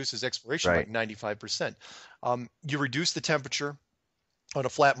mean, that reduces exploration by 95%. You reduce the temperature on a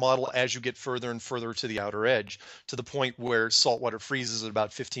flat model as you get further and further to the outer edge, to the point where saltwater freezes at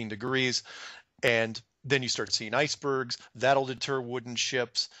about 15 degrees. And then you start seeing icebergs. That'll deter wooden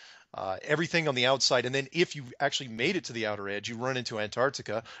ships. Everything on the outside. And then if you actually made it to the outer edge, you run into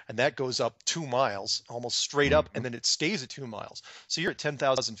Antarctica, and that goes up 2 miles, almost straight up, and then it stays at 2 miles. So you're at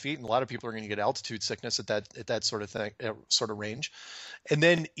 10,000 feet, and a lot of people are going to get altitude sickness at that sort of thing, sort of range. And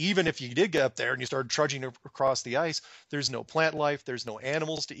then even if you did get up there and you started trudging across the ice, there's no plant life, there's no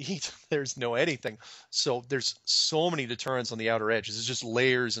animals to eat, there's no anything. So there's so many deterrents on the outer edge. It's just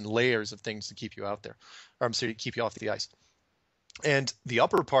layers and layers of things to keep you out there, or I'm sorry, to keep you off the ice. And the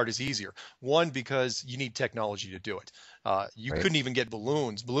upper part is easier. One, because you need technology to do it. You couldn't even get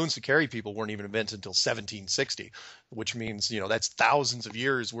balloons. Balloons to carry people weren't even invented until 1760, which means, that's thousands of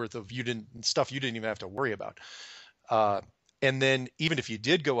years worth of stuff you didn't even have to worry about. And then even if you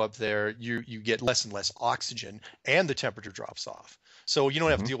did go up there, you get less and less oxygen, and the temperature drops off. So you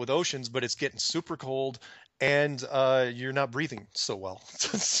don't have to deal with oceans, but it's getting super cold, and you're not breathing so well.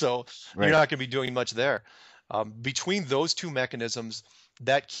 So you're not going to be doing much there. Between those two mechanisms,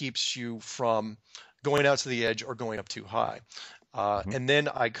 that keeps you from going out to the edge or going up too high. And then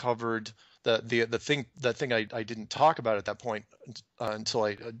I covered the thing I didn't talk about at that point until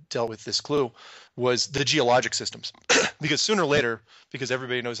I dealt with this clue was the geologic systems. Because sooner or later, because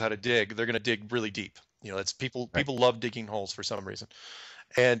everybody knows how to dig, they're going to dig really deep. That's people love digging holes for some reason.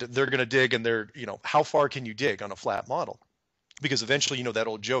 And they're going to dig, and how far can you dig on a flat model? Because eventually, that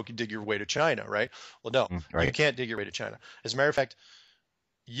old joke, you dig your way to China, right? Well, no, you can't dig your way to China. As a matter of fact,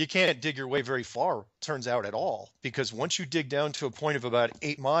 you can't dig your way very far, turns out, at all. Because once you dig down to a point of about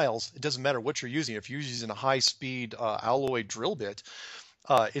 8 miles, it doesn't matter what you're using. If you're using a high-speed alloy drill bit,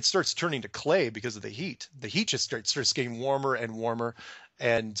 it starts turning to clay because of the heat. The heat just starts getting warmer and warmer,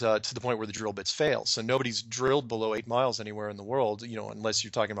 and to the point where the drill bits fail. So nobody's drilled below 8 miles anywhere in the world, unless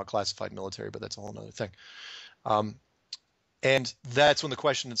you're talking about classified military, but that's a whole other thing. And that's when the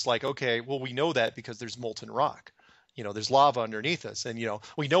question is like, okay, well, we know that because there's molten rock. There's lava underneath us. And,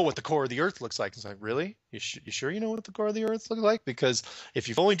 we know what the core of the Earth looks like. It's like, really? You sure you know what the core of the Earth looks like? Because if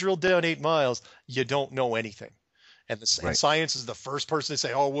you've only drilled down 8 miles, you don't know anything. And science is the first person to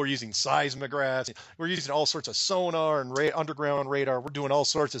say, oh, we're using seismographs. We're using all sorts of sonar and underground radar. We're doing all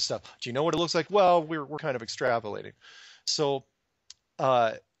sorts of stuff. Do you know what it looks like? Well, we're kind of extrapolating. So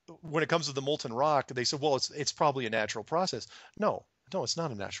when it comes to the molten rock, they said, well, it's probably a natural process. No, it's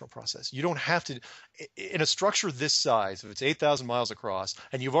not a natural process. You don't have to, in a structure this size, if it's 8,000 miles across,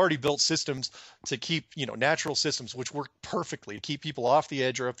 and you've already built systems to keep, natural systems, which work perfectly to keep people off the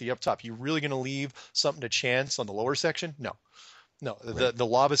edge or up top. You really going to leave something to chance on the lower section? No. The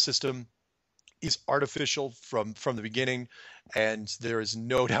lava system is artificial from the beginning, and there is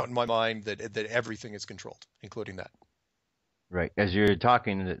no doubt in my mind that everything is controlled, including that. Right. As you're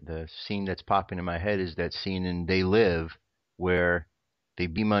talking, the scene that's popping in my head is that scene in They Live, where they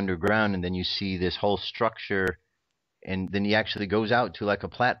beam underground, and then you see this whole structure, and then he actually goes out to like a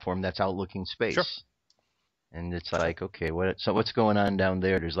platform that's outlooking space. Sure. And it's like, okay, what's going on down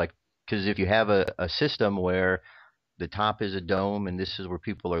there? There's like, because if you have a system where the top is a dome and this is where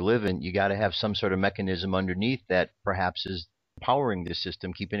people are living, you got to have some sort of mechanism underneath that perhaps is powering this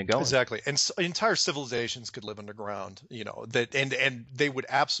system, keeping it going. Exactly. And entire civilizations could live underground, that, and they would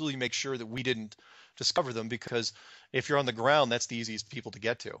absolutely make sure that we didn't discover them, because if you're on the ground, that's the easiest people to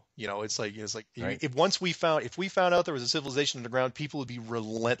get to. It's like Right. if we found out there was a civilization underground, people would be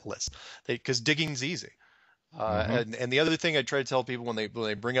relentless, because digging's easy. And the other thing I try to tell people when they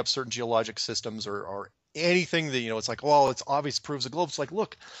bring up certain geologic systems or anything that, it's like, well, it's obvious, proves the globe. It's like,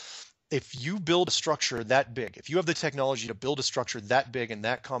 look, if you build a structure that big, if you have the technology to build a structure that big and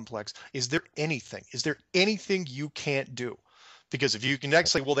that complex, is there anything you can't do? Because if you can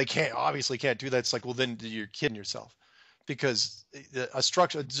actually, well, they obviously can't do that. It's like, well, then you're kidding yourself, because a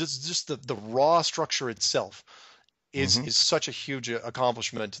structure, just the raw structure itself is such a huge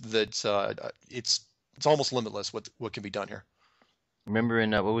accomplishment that it's almost limitless what can be done here. Remember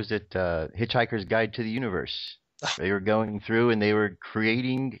in what was it, Hitchhiker's Guide to the Universe? They were going through and they were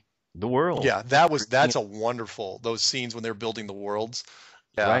creating the world. Yeah, that's a wonderful, those scenes when they're building the worlds.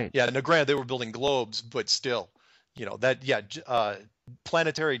 Yeah, Right. yeah. No, granted, they were building globes, but still,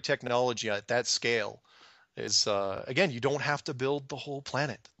 planetary technology at that scale is again, you don't have to build the whole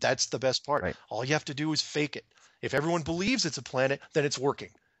planet. That's the best part. Right. All you have to do is fake it. If everyone believes it's a planet, then it's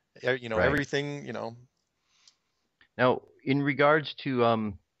working. Right. Everything. Now, in regards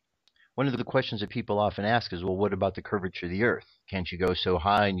to one of the questions that people often ask is, well, what about the curvature of the Earth? Can't you go so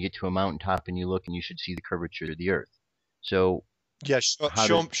high and you get to a mountaintop and you look and you should see the curvature of the Earth? So Yeah,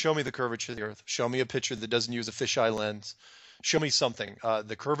 show me the curvature of the Earth. Show me a picture that doesn't use a fisheye lens. Show me something.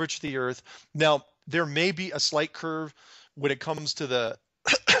 The curvature of the Earth. Now, there may be a slight curve when it comes to the,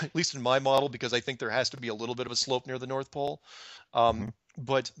 at least in my model, because I think there has to be a little bit of a slope near the North Pole.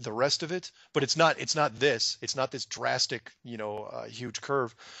 But the rest of it, but it's not this drastic, huge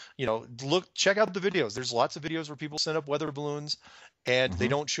curve. Check out the videos. There's lots of videos where people send up weather balloons and they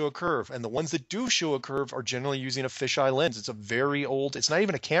don't show a curve. And the ones that do show a curve are generally using a fisheye lens. It's a very old, it's not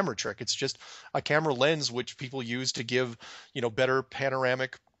even a camera trick. It's just a camera lens, which people use to give, better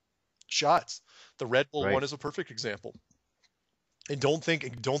panoramic shots. The Red Bull one is a perfect example. And don't think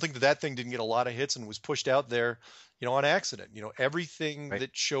that thing didn't get a lot of hits and was pushed out there, on accident. Everything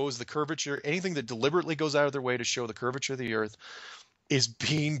that shows the curvature, anything that deliberately goes out of their way to show the curvature of the Earth, is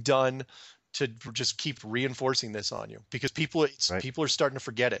being done to just keep reinforcing this on you, because people are starting to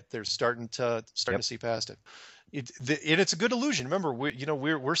forget it. They're starting to see past it. And it's a good illusion. Remember,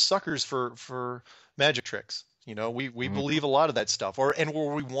 we're suckers for magic tricks. We believe a lot of that stuff, or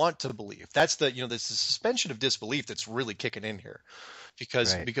we want to believe. That's the suspension of disbelief that's really kicking in here,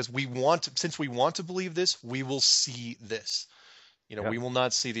 because since we want to believe this, we will see this. We will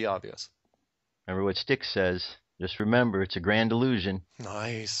not see the obvious. Remember what Styx says. Just remember, it's a grand illusion.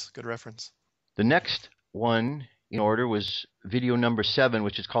 Nice, good reference. The next one in order was video number 7,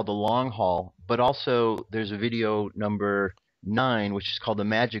 which is called The Long Haul, but also there's a video number 9, which is called The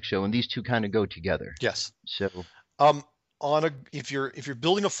Magic Show, and these two kind of go together. Yes. So, if you're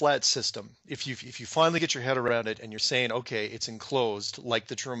building a flat system, if you finally get your head around it and you're saying, okay, it's enclosed like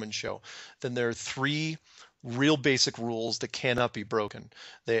the Truman Show, then there are 3 real basic rules that cannot be broken.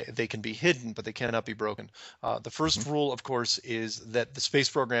 They can be hidden, but they cannot be broken. The first rule, of course, is that the space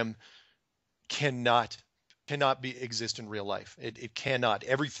program cannot exist in real life. It cannot.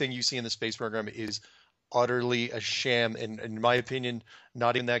 Everything you see in the space program is utterly a sham, and in my opinion,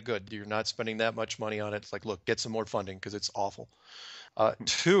 not even that good. You're not spending that much money on it. It's like, look, get some more funding, because it's awful.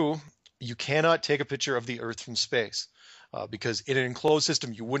 2, you cannot take a picture of the Earth from space, because in an enclosed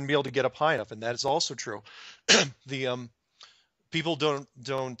system, you wouldn't be able to get up high enough, and that is also true. The people don't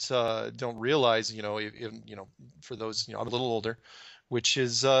realize, for those, I'm a little older, which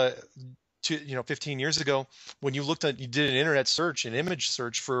is 15 years ago, when you did an internet search, an image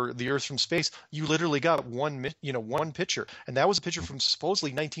search for the Earth from space, you literally got one picture, and that was a picture from supposedly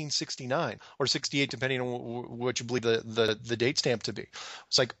 1969 or 68, depending on what you believe the date stamp to be.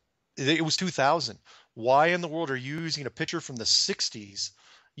 It's like, it was 2000. Why in the world are you using a picture from the 60s,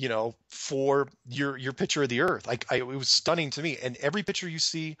 for your picture of the Earth? It was stunning to me. And every picture you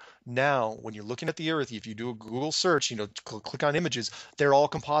see now, when you're looking at the Earth, if you do a Google search, click on images, they're all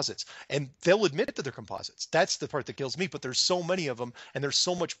composites, and they'll admit that they're composites. That's the part that kills me. But there's so many of them, and they're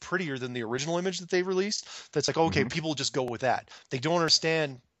so much prettier than the original image that they released. That's like, okay, people just go with that. They don't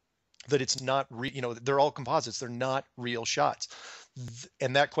understand that it's not they're all composites. They're not real shots.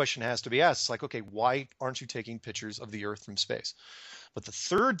 And that question has to be asked. It's like, okay, why aren't you taking pictures of the Earth from space? But the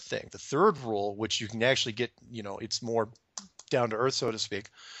third rule, which you can actually get, it's more down to earth, so to speak,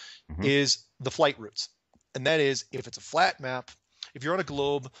 is the flight routes. And that is, if it's a flat map, if you're on a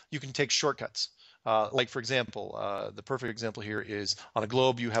globe, you can take shortcuts. Like, for example, the perfect example here is on a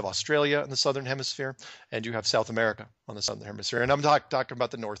globe, you have Australia in the southern hemisphere, and you have South America on the southern hemisphere. And I'm talking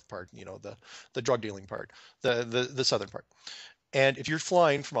about the north part, the drug dealing part, the southern part. And if you're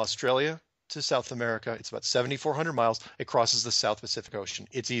flying from Australia to South America, it's about 7,400 miles. It crosses the South Pacific Ocean.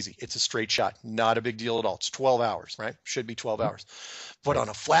 It's easy. It's a straight shot. Not a big deal at all. It's 12 hours, right? Should be 12 hours. But on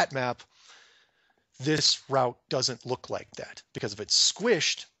a flat map, this route doesn't look like that, because if it's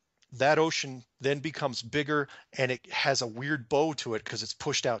squished, that ocean then becomes bigger, and it has a weird bow to it because it's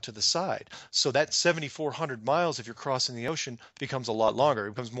pushed out to the side. So that 7,400 miles, if you're crossing the ocean, becomes a lot longer.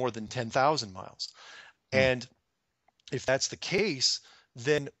 It becomes more than 10,000 miles. And if that's the case,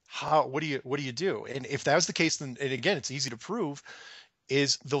 then what do you do? And if that was the case, then, and again, it's easy to prove,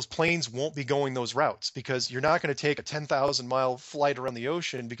 is those planes won't be going those routes, because you're not going to take a 10,000 mile flight around the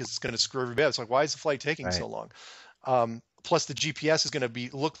ocean, because it's going to screw everybody up. It's like, why is the flight taking so long? Plus the GPS is going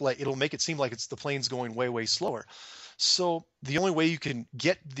to it'll make it seem like it's the plane's going way, way slower. So the only way you can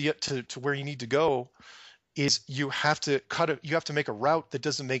get to where you need to go is you have to make a route that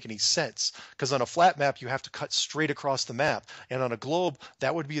doesn't make any sense, because on a flat map you have to cut straight across the map, and on a globe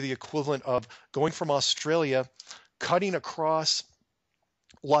that would be the equivalent of going from Australia, cutting across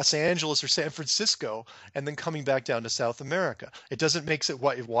Los Angeles or San Francisco, and then coming back down to South America. It doesn't make sense.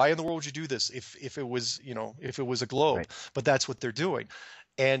 Why in the world would you do this if it was a globe? Right. But that's what they're doing.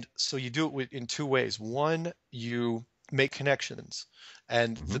 And so you do it in two ways. One, you make connections.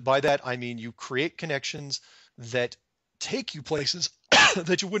 And by that, I mean you create connections that take you places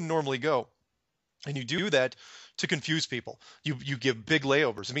that you wouldn't normally go. And you do that to confuse people. You give big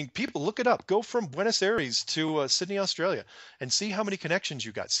layovers. I mean, people, look it up. Go from Buenos Aires to Sydney, Australia, and see how many connections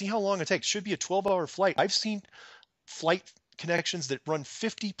you got. See how long it takes. Should be a 12-hour flight. I've seen flight connections that run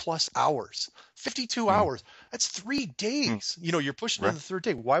 50 plus hours, 52 hours. That's 3 days. You're pushing on the third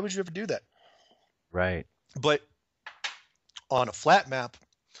day. Why would you ever do that? Right. But on a flat map,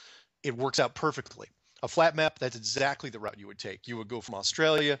 it works out perfectly. A flat map, that's exactly the route you would take. You would go from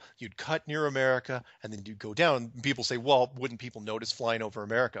Australia, you'd cut near America, and then you'd go down. People say, well, wouldn't people notice flying over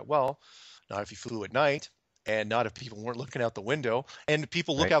America? Well, not if you flew at night, and not if people weren't looking out the window. And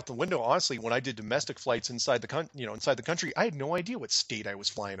people look out the window. Honestly, when I did domestic flights inside the country, I had no idea what state I was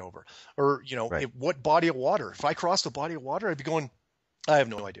flying over, or what body of water. If I crossed a body of water, I'd be going, I have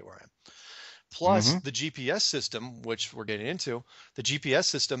no idea where I am. Plus, the GPS system, which we're getting into, the GPS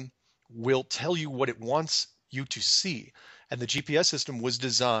system will tell you what it wants you to see. And the GPS system was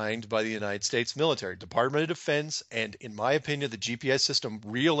designed by the United States military, Department of Defense. And in my opinion, the GPS system,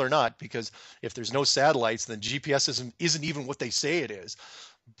 real or not, because if there's no satellites, then GPS system isn't even what they say it is.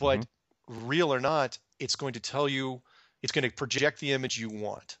 But real or not, it's going to tell you, it's going to project the image you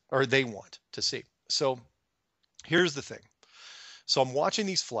want, or they want to see. So here's the thing. So I'm watching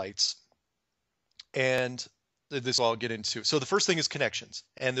these flights, and this I'll get into. So the first thing is connections,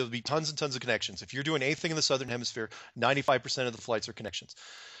 and there'll be tons and tons of connections. If you're doing anything in the Southern Hemisphere, 95% of the flights are connections.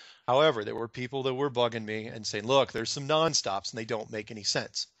 However, there were people that were bugging me and saying, look, there's some nonstops and they don't make any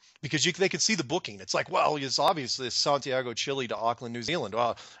sense. Because they could see the booking. It's like, well, it's obviously Santiago, Chile to Auckland, New Zealand.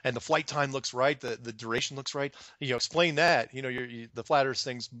 And the flight time looks right. The duration looks right. Explain that. The flat Earth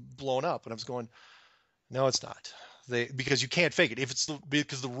thing's blown up. And I was going, no, it's not. Because you can't fake it.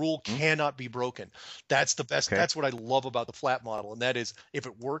 Because the rule cannot be broken. That's the best. Okay. That's what I love about the flat model, and that is, if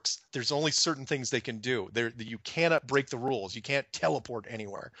it works, there's only certain things they can do. You cannot break the rules. You can't teleport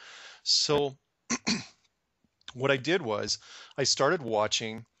anywhere. So what I did was I started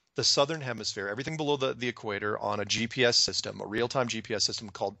watching the Southern Hemisphere, everything below the equator, on a GPS system, a real-time GPS system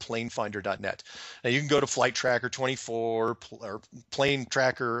called planefinder.net. Now you can go to Flight Tracker 24 or Plane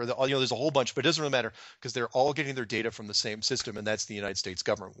Tracker, there's a whole bunch, but it doesn't really matter, because they're all getting their data from the same system, and that's the United States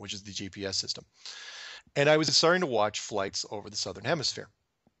government, which is the GPS system. And I was starting to watch flights over the Southern Hemisphere.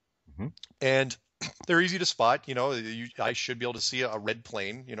 And they're easy to spot. I should be able to see a red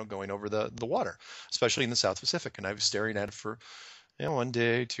plane, going over the water, especially in the South Pacific. And I was staring at it for 1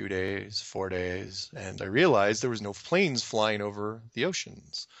 day, 2 days, 4 days, and I realized there was no planes flying over the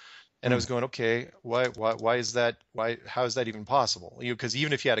oceans. And I was going, okay, why is that? How is that even possible? Because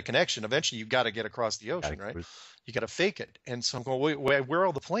even if you had a connection, eventually you've got to get across the ocean, right? You got to fake it. And so I'm going, wait, where are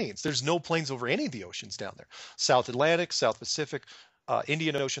all the planes? There's no planes over any of the oceans down there. South Atlantic, South Pacific,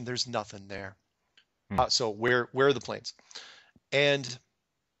 Indian Ocean, there's nothing there. So where are the planes? And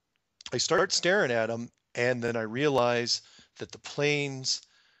I start staring at them, and then I realize that the planes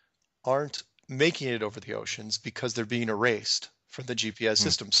aren't making it over the oceans because they're being erased from the GPS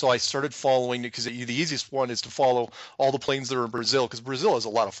system. So I started following it because the easiest one is to follow all the planes that are in Brazil, because Brazil has a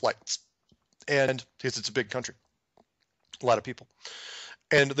lot of flights, and because it's a big country, a lot of people.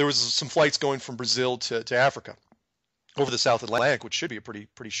 And there was some flights going from Brazil to Africa over the South Atlantic, which should be a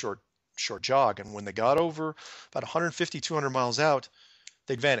pretty short jog. And when they got over about 150, 200 miles out,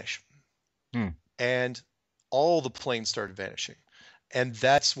 they'd vanish. And all the planes started vanishing. And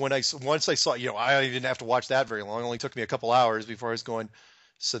that's when once I saw, I didn't have to watch that very long. It only took me a couple hours before I was going,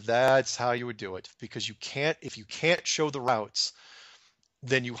 so that's how you would do it. Because if you can't show the routes,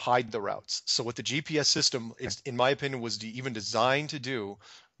 then you hide the routes. So what the GPS system, in my opinion, was even designed to do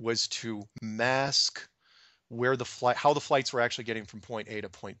was to mask how the flights were actually getting from point A to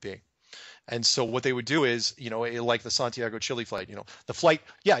point B. And so what they would do is, like the Santiago, Chile flight, the flight,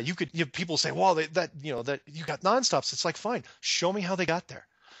 people say, well, that you got nonstops. It's like, fine, show me how they got there,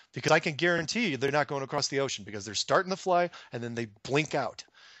 because I can guarantee you they're not going across the ocean, because they're starting to fly and then they blink out.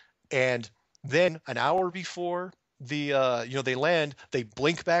 And then an hour before they land, they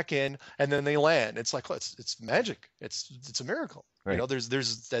blink back in, and then they land. It's like, it's magic. It's a miracle. Right.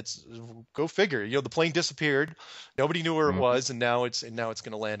 That's go figure. The plane disappeared, nobody knew where it was, and now it's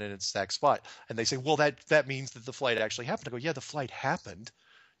going to land in its exact spot. And they say, well, that means that the flight actually happened. I go, yeah, the flight happened.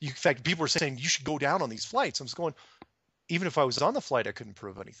 In fact, people are saying you should go down on these flights. I'm just going, even if I was on the flight, I couldn't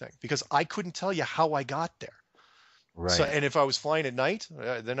prove anything, because I couldn't tell you how I got there. Right. So, and if I was flying at night,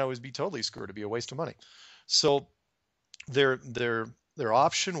 then I would be totally screwed. It'd be a waste of money. So their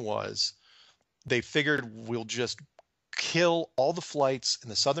option was, they figured, we'll just kill all the flights in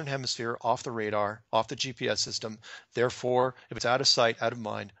the southern hemisphere off the radar, off the GPS system. Therefore, if it's out of sight, out of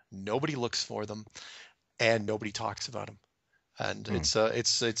mind, nobody looks for them, and nobody talks about them. And it's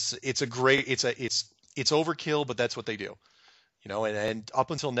overkill, but that's what they do, and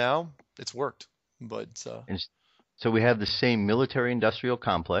up until now, it's worked. But so we have the same military-industrial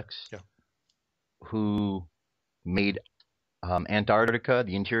complex, who made Antarctica,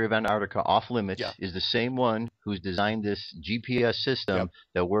 the interior of Antarctica, off limits, is the same one who's designed this GPS system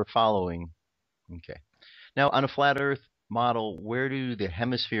that we're following. Okay. Now, on a flat Earth model, where do the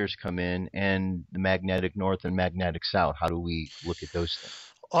hemispheres come in, and the magnetic north and magnetic south? How do we look at those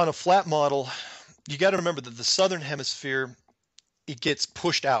things? On a flat model, you got to remember that the southern hemisphere, it gets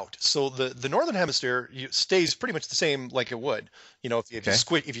pushed out. So the northern hemisphere stays pretty much the same like it would. If this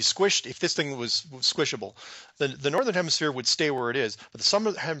thing was squishable, the northern hemisphere would stay where it is, but the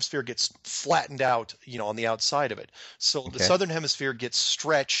southern hemisphere gets flattened out, on the outside of it. So the southern hemisphere gets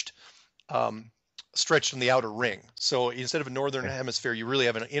stretched in the outer ring. So instead of a northern hemisphere, you really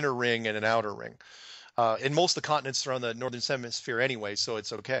have an inner ring and an outer ring. And most of the continents are on the northern hemisphere anyway, so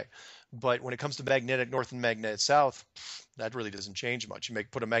it's okay. But when it comes to magnetic north and magnetic south, that really doesn't change much. You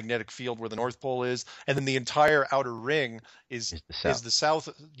put a magnetic field where the North Pole is, and then the entire outer ring is the south,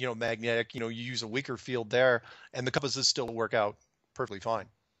 magnetic. You use a weaker field there, and the compasses still work out perfectly fine.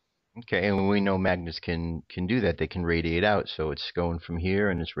 Okay, and we know magnets can do that. They can radiate out, so it's going from here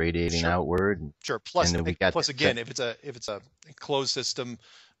and it's radiating outward. Sure. Plus again, if it's a closed system,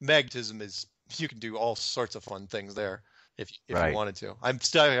 magnetism is, you can do all sorts of fun things there. If you wanted to. I'm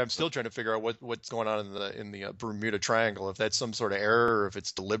still trying to figure out what's going on in the Bermuda Triangle, if that's some sort of error or if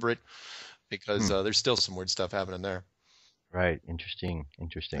it's deliberate, because there's still some weird stuff happening there. Right. Interesting.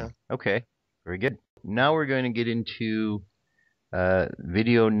 Yeah. Okay. Very good. Now we're going to get into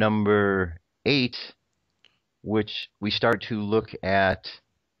video number 8, which we start to look at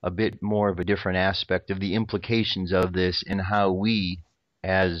a bit more of a different aspect of the implications of this, and how we,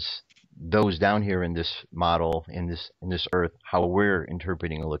 as those down here in this model, in this Earth, how we're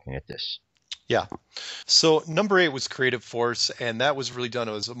interpreting and looking at this. Yeah. So number 8 was creative force, and that was really done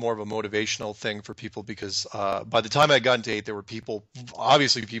as more of a motivational thing for people, because by the time I got into 8, there were people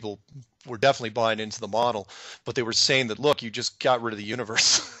were definitely buying into the model, but they were saying that, look, you just got rid of the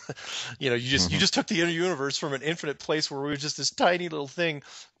universe. You just took the inner universe from an infinite place where we were just this tiny little thing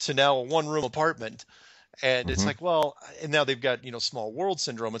to now a one-room apartment. And it's like, well, and now they've got, small world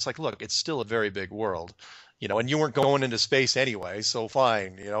syndrome. It's like, look, it's still a very big world, and you weren't going into space anyway. So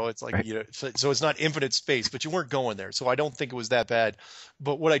fine, it's like, so it's not infinite space, but you weren't going there. So I don't think it was that bad.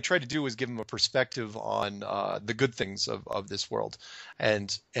 But what I tried to do was give them a perspective on the good things of this world,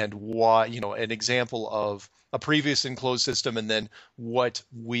 and why, an example of a previous enclosed system, and then what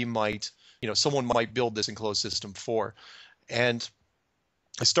we might, someone might build this enclosed system for. And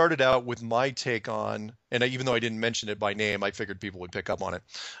I started out with my take on, and even though I didn't mention it by name, I figured people would pick up on it,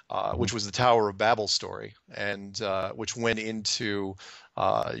 which was the Tower of Babel story, and which went into,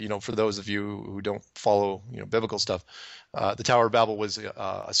 for those of you who don't follow, biblical stuff, the Tower of Babel was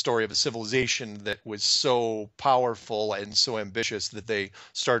a story of a civilization that was so powerful and so ambitious that they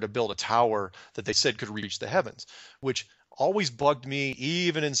started to build a tower that they said could reach the heavens, which always bugged me,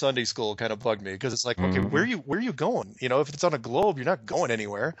 even in Sunday school, kind of bugged me, because it's like, okay, where are you going? If it's on a globe, you're not going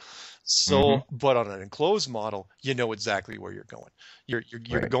anywhere. So, but on an enclosed model, you know exactly where you're going. You're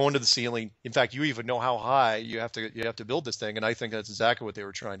Right. going to the ceiling. In fact, you even know how high you have to build this thing. And I think that's exactly what they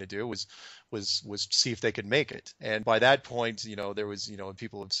were trying to do was see if they could make it. And by that point, there was,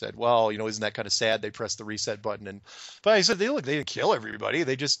 people have said, well, isn't that kind of sad? They pressed the reset button, but I said, they didn't kill everybody.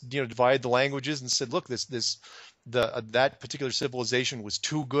 They just, divided the languages and said, look, that particular civilization was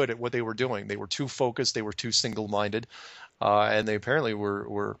too good at what they were doing. They were too focused. They were too single-minded, and they apparently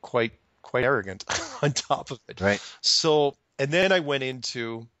were quite arrogant on top of it. Right. So, and then I went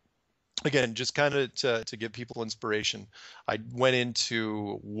into, again, just kind of to give people inspiration, I went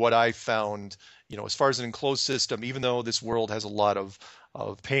into what I found, as far as an enclosed system, even though this world has a lot of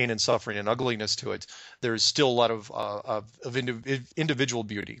pain and suffering and ugliness to it, there's still a lot of individual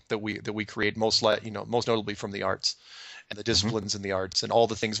beauty that we create, most notably from the arts and the disciplines in the arts and all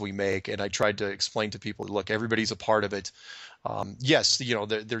the things we make. And I tried to explain to people, look, everybody's a part of it. Yes,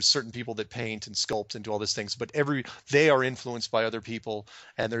 there's certain people that paint and sculpt and do all these things, but they are influenced by other people,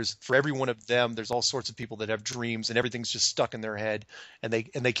 and for every one of them, there's all sorts of people that have dreams, and everything's just stuck in their head, and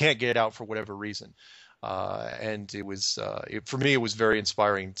they can't get it out for whatever reason. And it was for me, it was very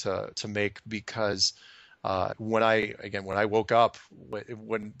inspiring to make, because when I woke up,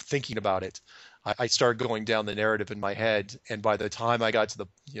 when thinking about it, I started going down the narrative in my head, and by the time I got to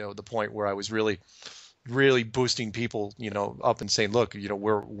the point where I was really boosting people, up and saying, look,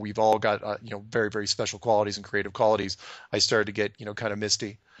 we've all got, very, very special qualities and creative qualities, I started to get, kind of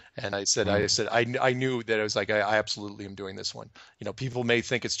misty. And I said, I knew that I was like, I absolutely am doing this one. People may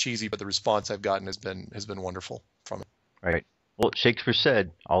think it's cheesy, but the response I've gotten has been wonderful from it. Right. Well, Shakespeare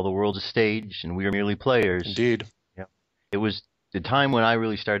said, all the world's a stage and we are merely players. Indeed. Yeah. It was the time when I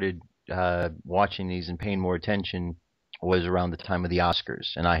really started watching these and paying more attention was around the time of the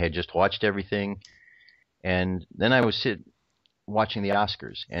Oscars. And I had just watched everything. And then I was watching the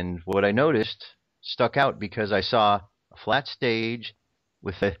Oscars. And what I noticed stuck out, because I saw a flat stage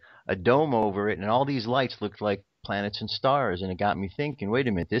with a dome over it, and all these lights looked like planets and stars. And it got me thinking, wait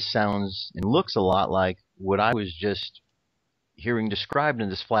a minute, this sounds and looks a lot like what I was just hearing described in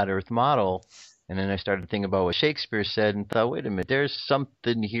this flat earth model. And then I started thinking about what Shakespeare said and thought, wait a minute, there's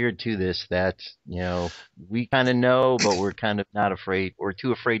something here to this that, we kind of know, but we're kind of not afraid, or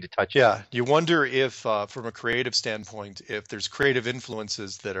too afraid to touch it. Yeah. You wonder if, from a creative standpoint, if there's creative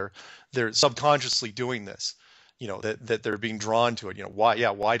influences they're subconsciously doing this, that they're being drawn to it.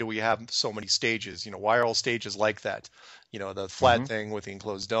 Why do we have so many stages? Why are all stages like that? The flat thing with the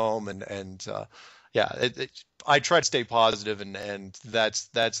enclosed dome and I try to stay positive, and that's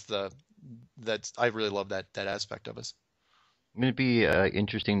I really love that aspect of us. It'd be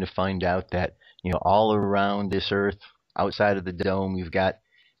interesting to find out that, all around this earth, outside of the dome, you've got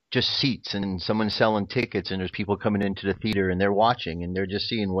just seats and someone selling tickets, and there's people coming into the theater and they're watching and they're just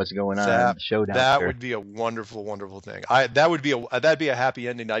seeing what's going on in the showdown. That would be a wonderful, wonderful thing. That'd be a happy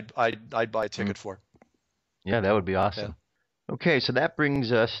ending. I'd buy a ticket for. Yeah, that would be awesome. Yeah. Okay, so that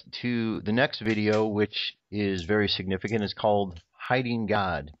brings us to the next video, which is very significant. It's called Hiding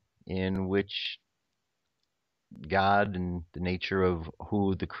God, in which God and the nature of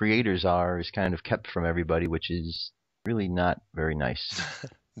who the creators are is kind of kept from everybody, which is really not very nice.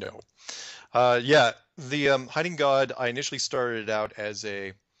 No. The Hiding God, I initially started out as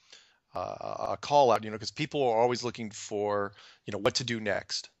a call out, because people are always looking for, what to do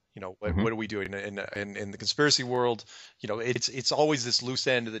next. What are we doing in the conspiracy world? It's always this loose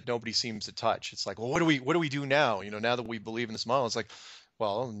end that nobody seems to touch. It's like, well, what do we do now? Now that we believe in this model, it's like,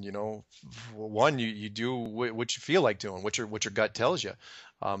 well, one, you do what you feel like doing, what your gut tells you.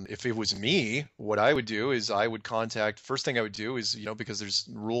 If it was me, what I would do is first thing I would do is, because there's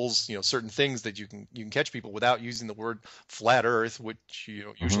rules, certain things that you can catch people without using the word flat earth, which,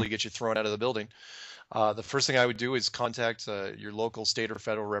 usually gets you thrown out of the building. The first thing I would do is contact your local state or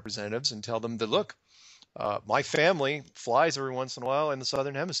federal representatives and tell them that, look, my family flies every once in a while in the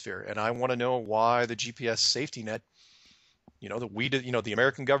Southern Hemisphere, and I want to know why the GPS safety net, that we did, the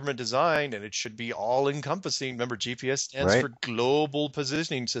American government designed, and it should be all encompassing. Remember, GPS stands for Global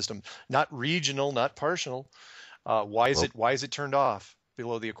Positioning System, not regional, not partial. Why is it turned off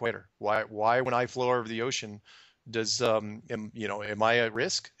below the equator? Why when I flow over the ocean, Am I at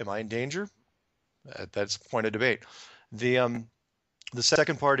risk? Am I in danger? That's a point of debate. The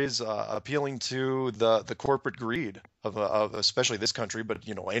second part is appealing to the corporate greed of especially this country, but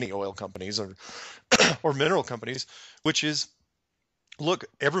any oil companies or or mineral companies, which is, look,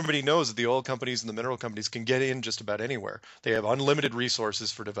 everybody knows that the oil companies and the mineral companies can get in just about anywhere. They have unlimited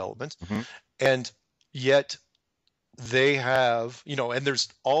resources for development, and yet they have, and there's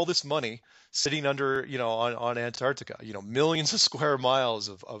all this money sitting under, on Antarctica, millions of square miles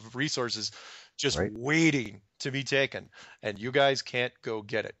of resources just waiting to be taken, and you guys can't go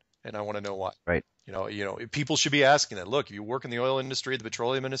get it. And I want to know why. Right. People should be asking that. Look, you work in the oil industry, the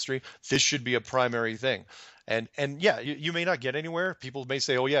petroleum industry, this should be a primary thing. And yeah, you may not get anywhere. People may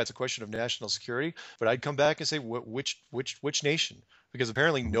say, oh yeah, it's a question of national security. But I'd come back and say, which nation? Because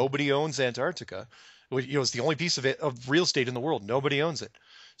apparently nobody owns Antarctica. It's the only piece of real estate in the world. Nobody owns it.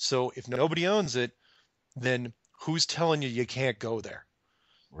 So if nobody owns it, then who's telling you can't go there?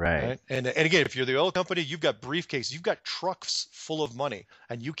 Right. And again, if you're the oil company, you've got briefcases, you've got trucks full of money,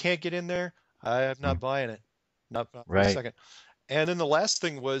 and you can't get in there. I'm not buying it. Not for a second. And then the last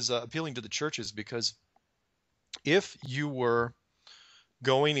thing was appealing to the churches, because if you were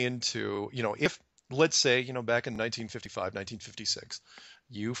going into, if, let's say, back in 1955, 1956,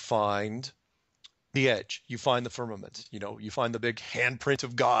 you find the edge, you find the firmament, you find the big handprint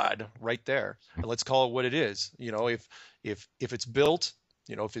of God right there, and let's call it what it is. If it's built,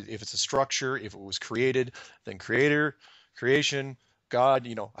 if it's a structure, if it was created, then creator, creation, God,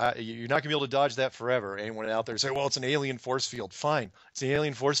 you're not gonna be able to dodge that forever. Anyone out there say, well, it's an alien force field. Fine, it's an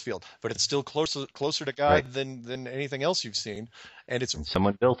alien force field, but it's still closer to God than anything else you've seen. And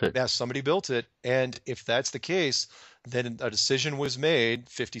someone built it. Yeah, somebody built it. And if that's the case, then a decision was made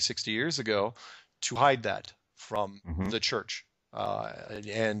 50, 60 years ago to hide that from the church.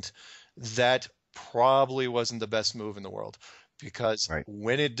 And that probably wasn't the best move in the world, because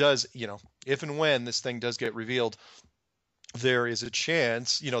when it does, if and when this thing does get revealed, there is a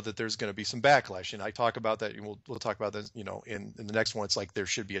chance, that there's going to be some backlash. And I talk about that, and we'll talk about that, in the next one. It's like there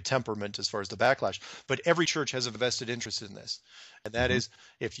should be a temperament as far as the backlash. But every church has a vested interest in this. And that is,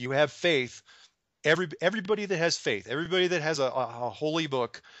 if you have faith, everybody that has faith, everybody that has a holy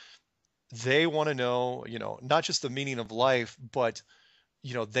book, they want to know, not just the meaning of life, but,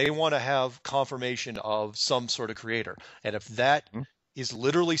 they want to have confirmation of some sort of creator. And if that is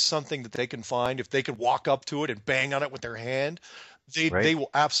literally something that they can find, if they could walk up to it and bang on it with their hand, they will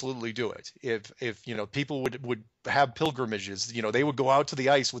absolutely do it. If people would have pilgrimages, they would go out to the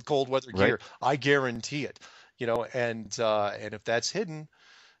ice with cold weather gear. I guarantee it. And if that's hidden,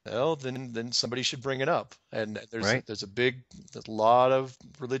 well, then somebody should bring it up. And there's a lot of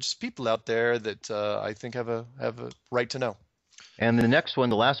religious people out there that I think have a right to know. And the next one,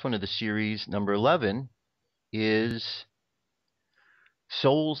 the last one of the series, number 11, is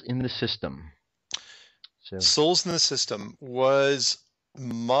Souls in the System. Souls in the System was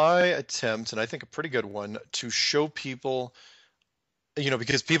my attempt, and I think a pretty good one, to show people,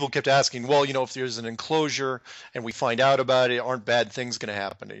 because people kept asking, well, if there's an enclosure and we find out about it, aren't bad things going to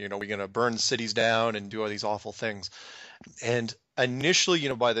happen? We're going to burn cities down and do all these awful things. And initially,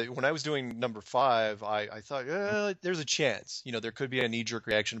 when I was doing number 5, I thought, there's a chance, there could be a knee-jerk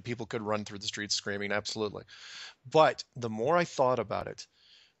reaction. People could run through the streets screaming, absolutely. But the more I thought about it,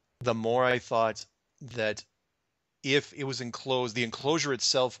 the more I thought that if it was enclosed, the enclosure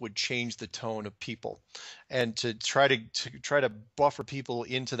itself would change the tone of people. And to try to buffer people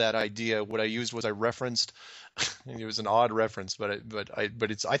into that idea, what I used was I referenced, it was an odd reference, but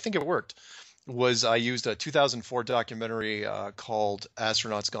I think it worked. I used a 2004 documentary called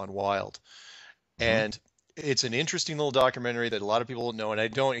Astronauts Gone Wild. And it's an interesting little documentary that a lot of people don't know. And I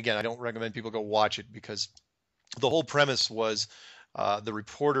don't recommend people go watch it, because the whole premise was the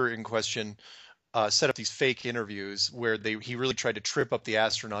reporter in question set up these fake interviews where he really tried to trip up the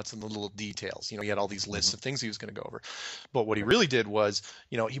astronauts in the little details. He had all these lists of things he was going to go over. But what he really did was,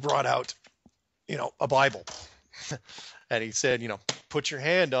 he brought out, a Bible. And he said, put your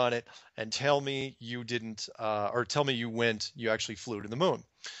hand on it and tell me you didn't, or tell me you actually flew to the moon.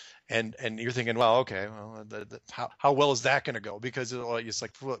 And you're thinking, well, okay, how well is that going to go? Because it's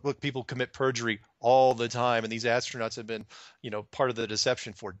like, look, people commit perjury all the time, and these astronauts have been, part of the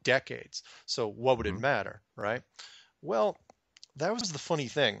deception for decades. So what would it matter, right? Well, that was the funny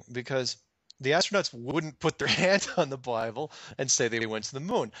thing, because the astronauts wouldn't put their hand on the Bible and say they went to the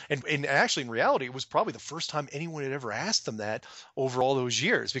moon. And actually, in reality, it was probably the first time anyone had ever asked them that over all those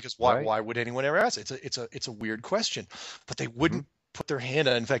years, because why would anyone ever ask it? It's a weird question, but they wouldn't put their hand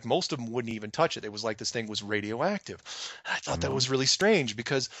on it. In fact, most of them wouldn't even touch it. It was like this thing was radioactive. And I thought that was really strange,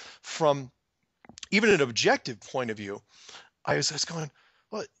 because from even an objective point of view, I was going,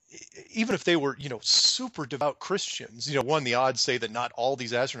 well, even if they were, super devout Christians, one, the odds say that not all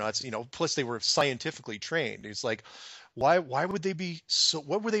these astronauts, plus they were scientifically trained. It's like, why would they be so,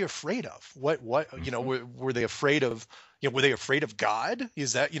 what were they afraid of? What, were they afraid of, were they afraid of God?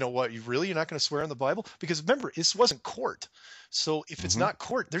 Is that, what, you're not going to swear on the Bible? Because remember, this wasn't court. So if it's not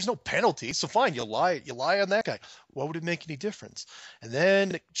court, there's no penalty. So fine, you lie on that guy. What would it make any difference? And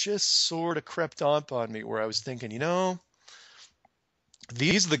then it just sort of crept up on me where I was thinking,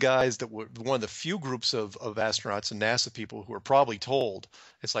 these are the guys that were one of the few groups of astronauts and NASA people who are probably told,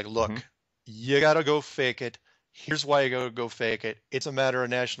 it's like, look, you got to go fake it. Here's why you got to go fake it. It's a matter of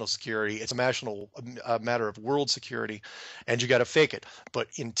national security. It's a matter of world security, and you got to fake it. But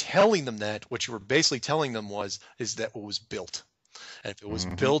in telling them that, what you were basically telling them is that it was built. And if it was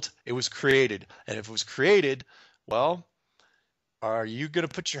built, it was created. And if it was created, well, are you going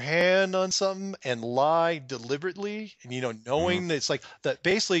to put your hand on something and lie deliberately? And, knowing that it's like that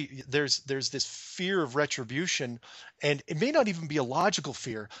basically there's this fear of retribution, and it may not even be a logical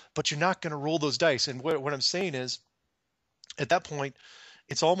fear, but you're not going to roll those dice. And what I'm saying is, at that point,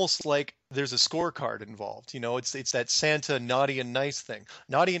 it's almost like there's a scorecard involved. It's that Santa naughty and nice thing.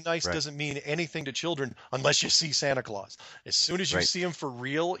 Naughty and nice doesn't mean anything to children unless you see Santa Claus. As soon as you see him for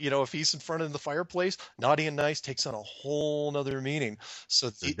real, if he's in front of the fireplace, naughty and nice takes on a whole nother meaning.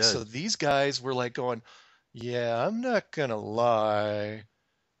 So these guys were like going, yeah, I'm not going to lie.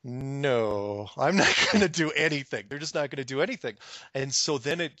 No, I'm not going to do anything. They're just not going to do anything. And so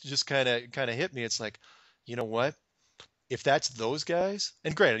then it just kind of hit me. It's like, you know what? If that's those guys,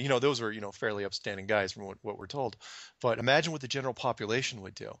 and granted, those were, fairly upstanding guys from what we're told, but imagine what the general population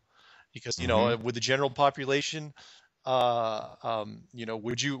would do. Because, with the general population,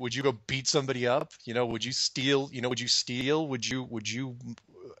 would you go beat somebody up? Would you steal? Would you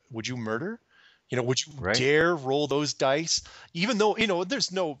murder? Would you dare roll those dice? Even though,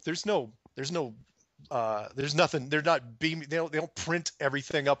 there's nothing. They're not beaming. They don't print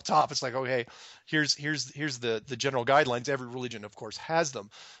everything up top. It's like, okay, here's the general guidelines. Every religion, of course, has them,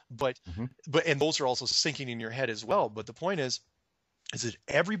 but and those are also sinking in your head as well. But the point is that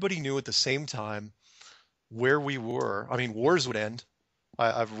everybody knew at the same time where we were. I mean, wars would end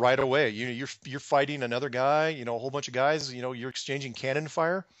right away. You're fighting another guy. A whole bunch of guys. You're exchanging cannon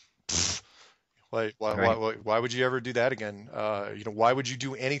fire. Why would you ever do that again? Why would you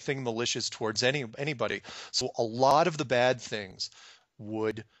do anything malicious towards anybody? So a lot of the bad things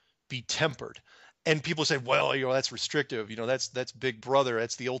would be tempered. And people say, well, that's restrictive. That's Big Brother.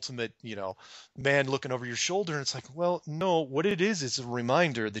 That's the ultimate, man looking over your shoulder. And it's like, well, no, what it is a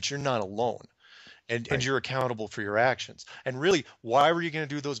reminder that you're not alone. And you're accountable for your actions. And really, why were you going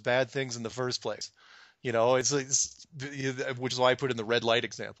to do those bad things in the first place? Which is why I put in the red light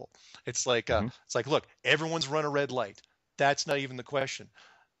example. It's like, look, everyone's run a red light. That's not even the question.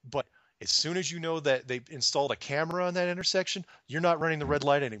 But as soon as you know that they installed a camera on that intersection, you're not running the red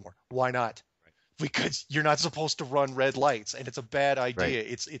light anymore. Why not? Because you're not supposed to run red lights, and it's a bad idea.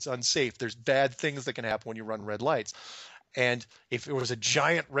 It's unsafe. There's bad things that can happen when you run red lights. And if it was a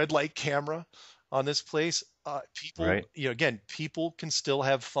giant red light camera on this place, people, people can still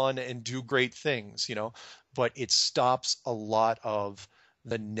have fun and do great things, but it stops a lot of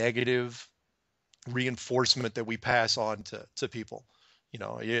the negative reinforcement that we pass on to people.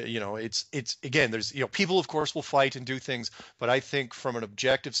 It's again, there's, people of course will fight and do things, but I think from an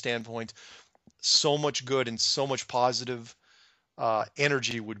objective standpoint, so much good and so much positive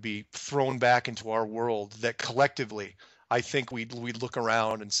energy would be thrown back into our world that collectively, I think we'd look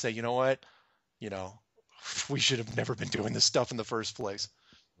around and say, you know what? We should have never been doing this stuff in the first place.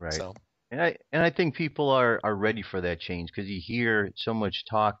 Right. So. And I think people are ready for that change, because you hear so much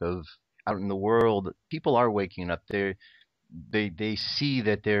talk of out in the world, people are waking up. They see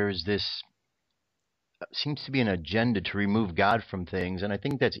that there's this seems to be an agenda to remove God from things, and I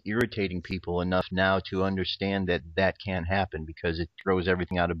think that's irritating people enough now to understand that that can't happen, because it throws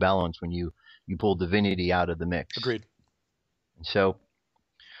everything out of balance when you pull divinity out of the mix. Agreed. And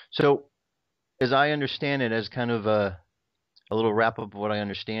so as I understand it, as kind of a little wrap-up of what I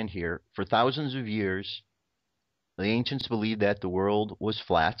understand here, for thousands of years, the ancients believed that the world was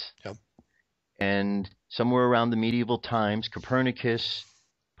flat. Yep. And somewhere around the medieval times, Copernicus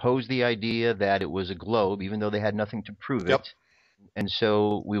posed the idea that it was a globe, even though they had nothing to prove Yep. it. And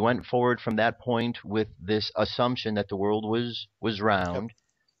so we went forward from that point with this assumption that the world was round,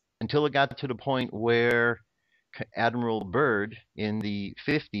 until it got to the point where Admiral Byrd in the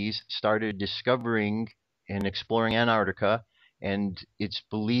 50s started discovering and exploring Antarctica, and it's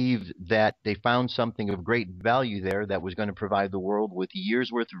believed that they found something of great value there that was going to provide the world with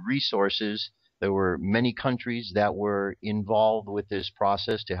years' worth of resources There were many countries that were involved with this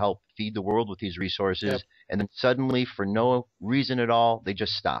process to help feed the world with these resources. Yep. And then suddenly, for no reason at all, they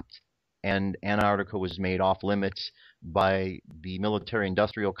just stopped. And Antarctica was made off limits by the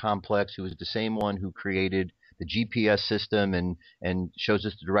military-industrial complex, who was the same one who created the GPS system and shows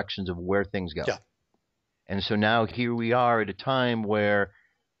us the directions of where things go. Yeah. And so now here we are at a time where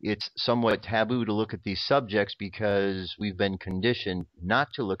it's somewhat taboo to look at these subjects because we've been conditioned not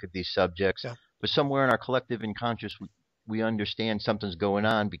to look at these subjects. Yeah. But somewhere in our collective unconscious, we understand something's going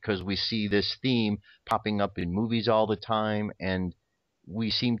on because we see this theme popping up in movies all the time, and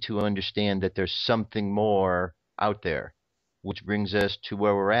we seem to understand that there's something more out there, which brings us to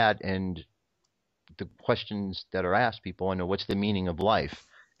where we're at and the questions that are asked. People want to know, what's the meaning of life?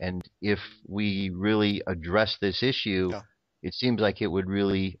 And if we really address this issue, Yeah. it seems like it would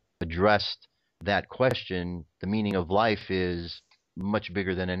really address that question. The meaning of life is much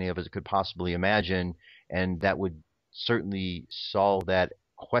bigger than any of us could possibly imagine, and that would certainly solve that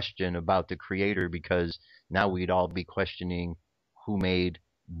question about the creator, because now we'd all be questioning who made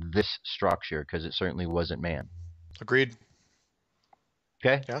this structure, because it certainly wasn't man. Agreed.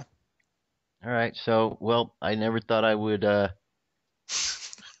 Okay? Yeah. All right. So, well, I never thought I would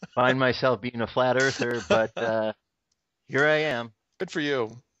find myself being a flat earther, but here I am. Good for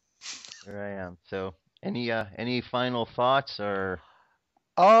you. Here I am. So, any final thoughts or?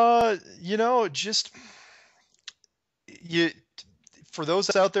 Just for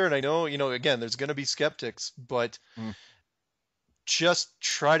those out there, and I know, again, there's going to be skeptics, but just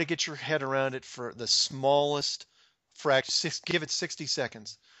try to get your head around it for the smallest fraction. Give it 60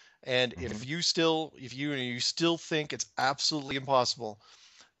 seconds. And if you still think it's absolutely impossible,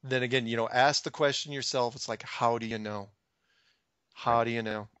 then again, ask the question yourself. It's like, how do you know? How do you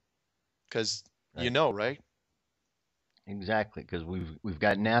know? Because right? Exactly, because we've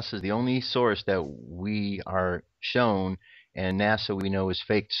got NASA as the only source that we are shown, and NASA we know is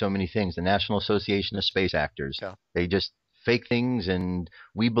faked so many things. The National Association of Space Actors, they just fake things, and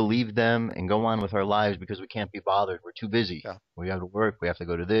we believe them and go on with our lives because we can't be bothered. We're too busy. Yeah. We have to work. We have to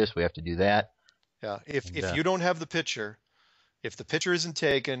go to this. We have to do that. Yeah. If you don't have the picture, if the picture isn't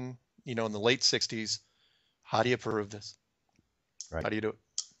taken, in the late 60s, how do you prove this? Right. How do you do it?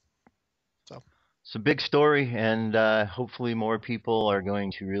 It's a big story, and hopefully more people are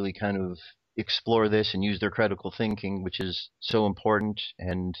going to really kind of explore this and use their critical thinking, which is so important.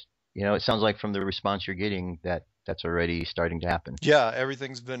 And, it sounds like from the response you're getting that that's already starting to happen. Yeah,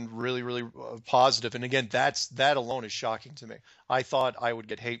 everything's been really, really positive. And again, that alone is shocking to me. I thought I would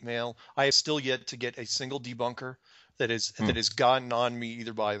get hate mail. I have still yet to get a single debunker that has gotten on me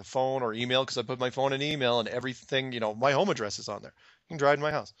either by the phone or email, because I put my phone in email and everything, my home address is on there. You can drive to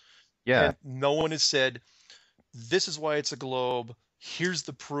my house. Yeah. And no one has said, this is why it's a globe. Here's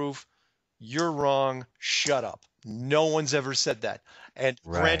the proof. You're wrong. Shut up. No one's ever said that. And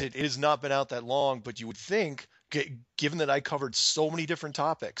granted, it has not been out that long, but you would think, given that I covered so many different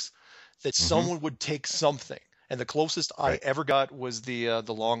topics, that someone would take something. And the closest I ever got was the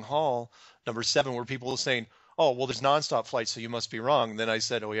long haul, number 7, where people were saying, oh, well, there's nonstop flights, so you must be wrong. And then I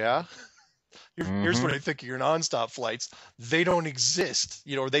said, oh, yeah? Here's what I think of your nonstop flights. They don't exist,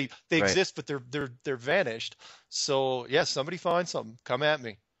 or they exist, but they're vanished. So yeah, somebody find something. Come at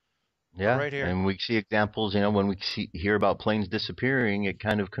me. Yeah, right here. And we see examples. When we hear about planes disappearing, it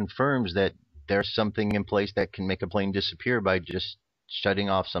kind of confirms that there's something in place that can make a plane disappear by just shutting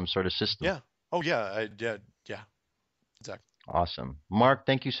off some sort of system. Yeah. Oh yeah. Yeah. Exactly. Awesome, Mark.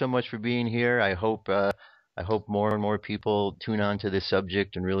 Thank you so much for being here. I hope more and more people tune on to this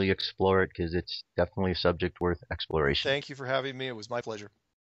subject and really explore it, because it's definitely a subject worth exploration. Thank you for having me. It was my pleasure.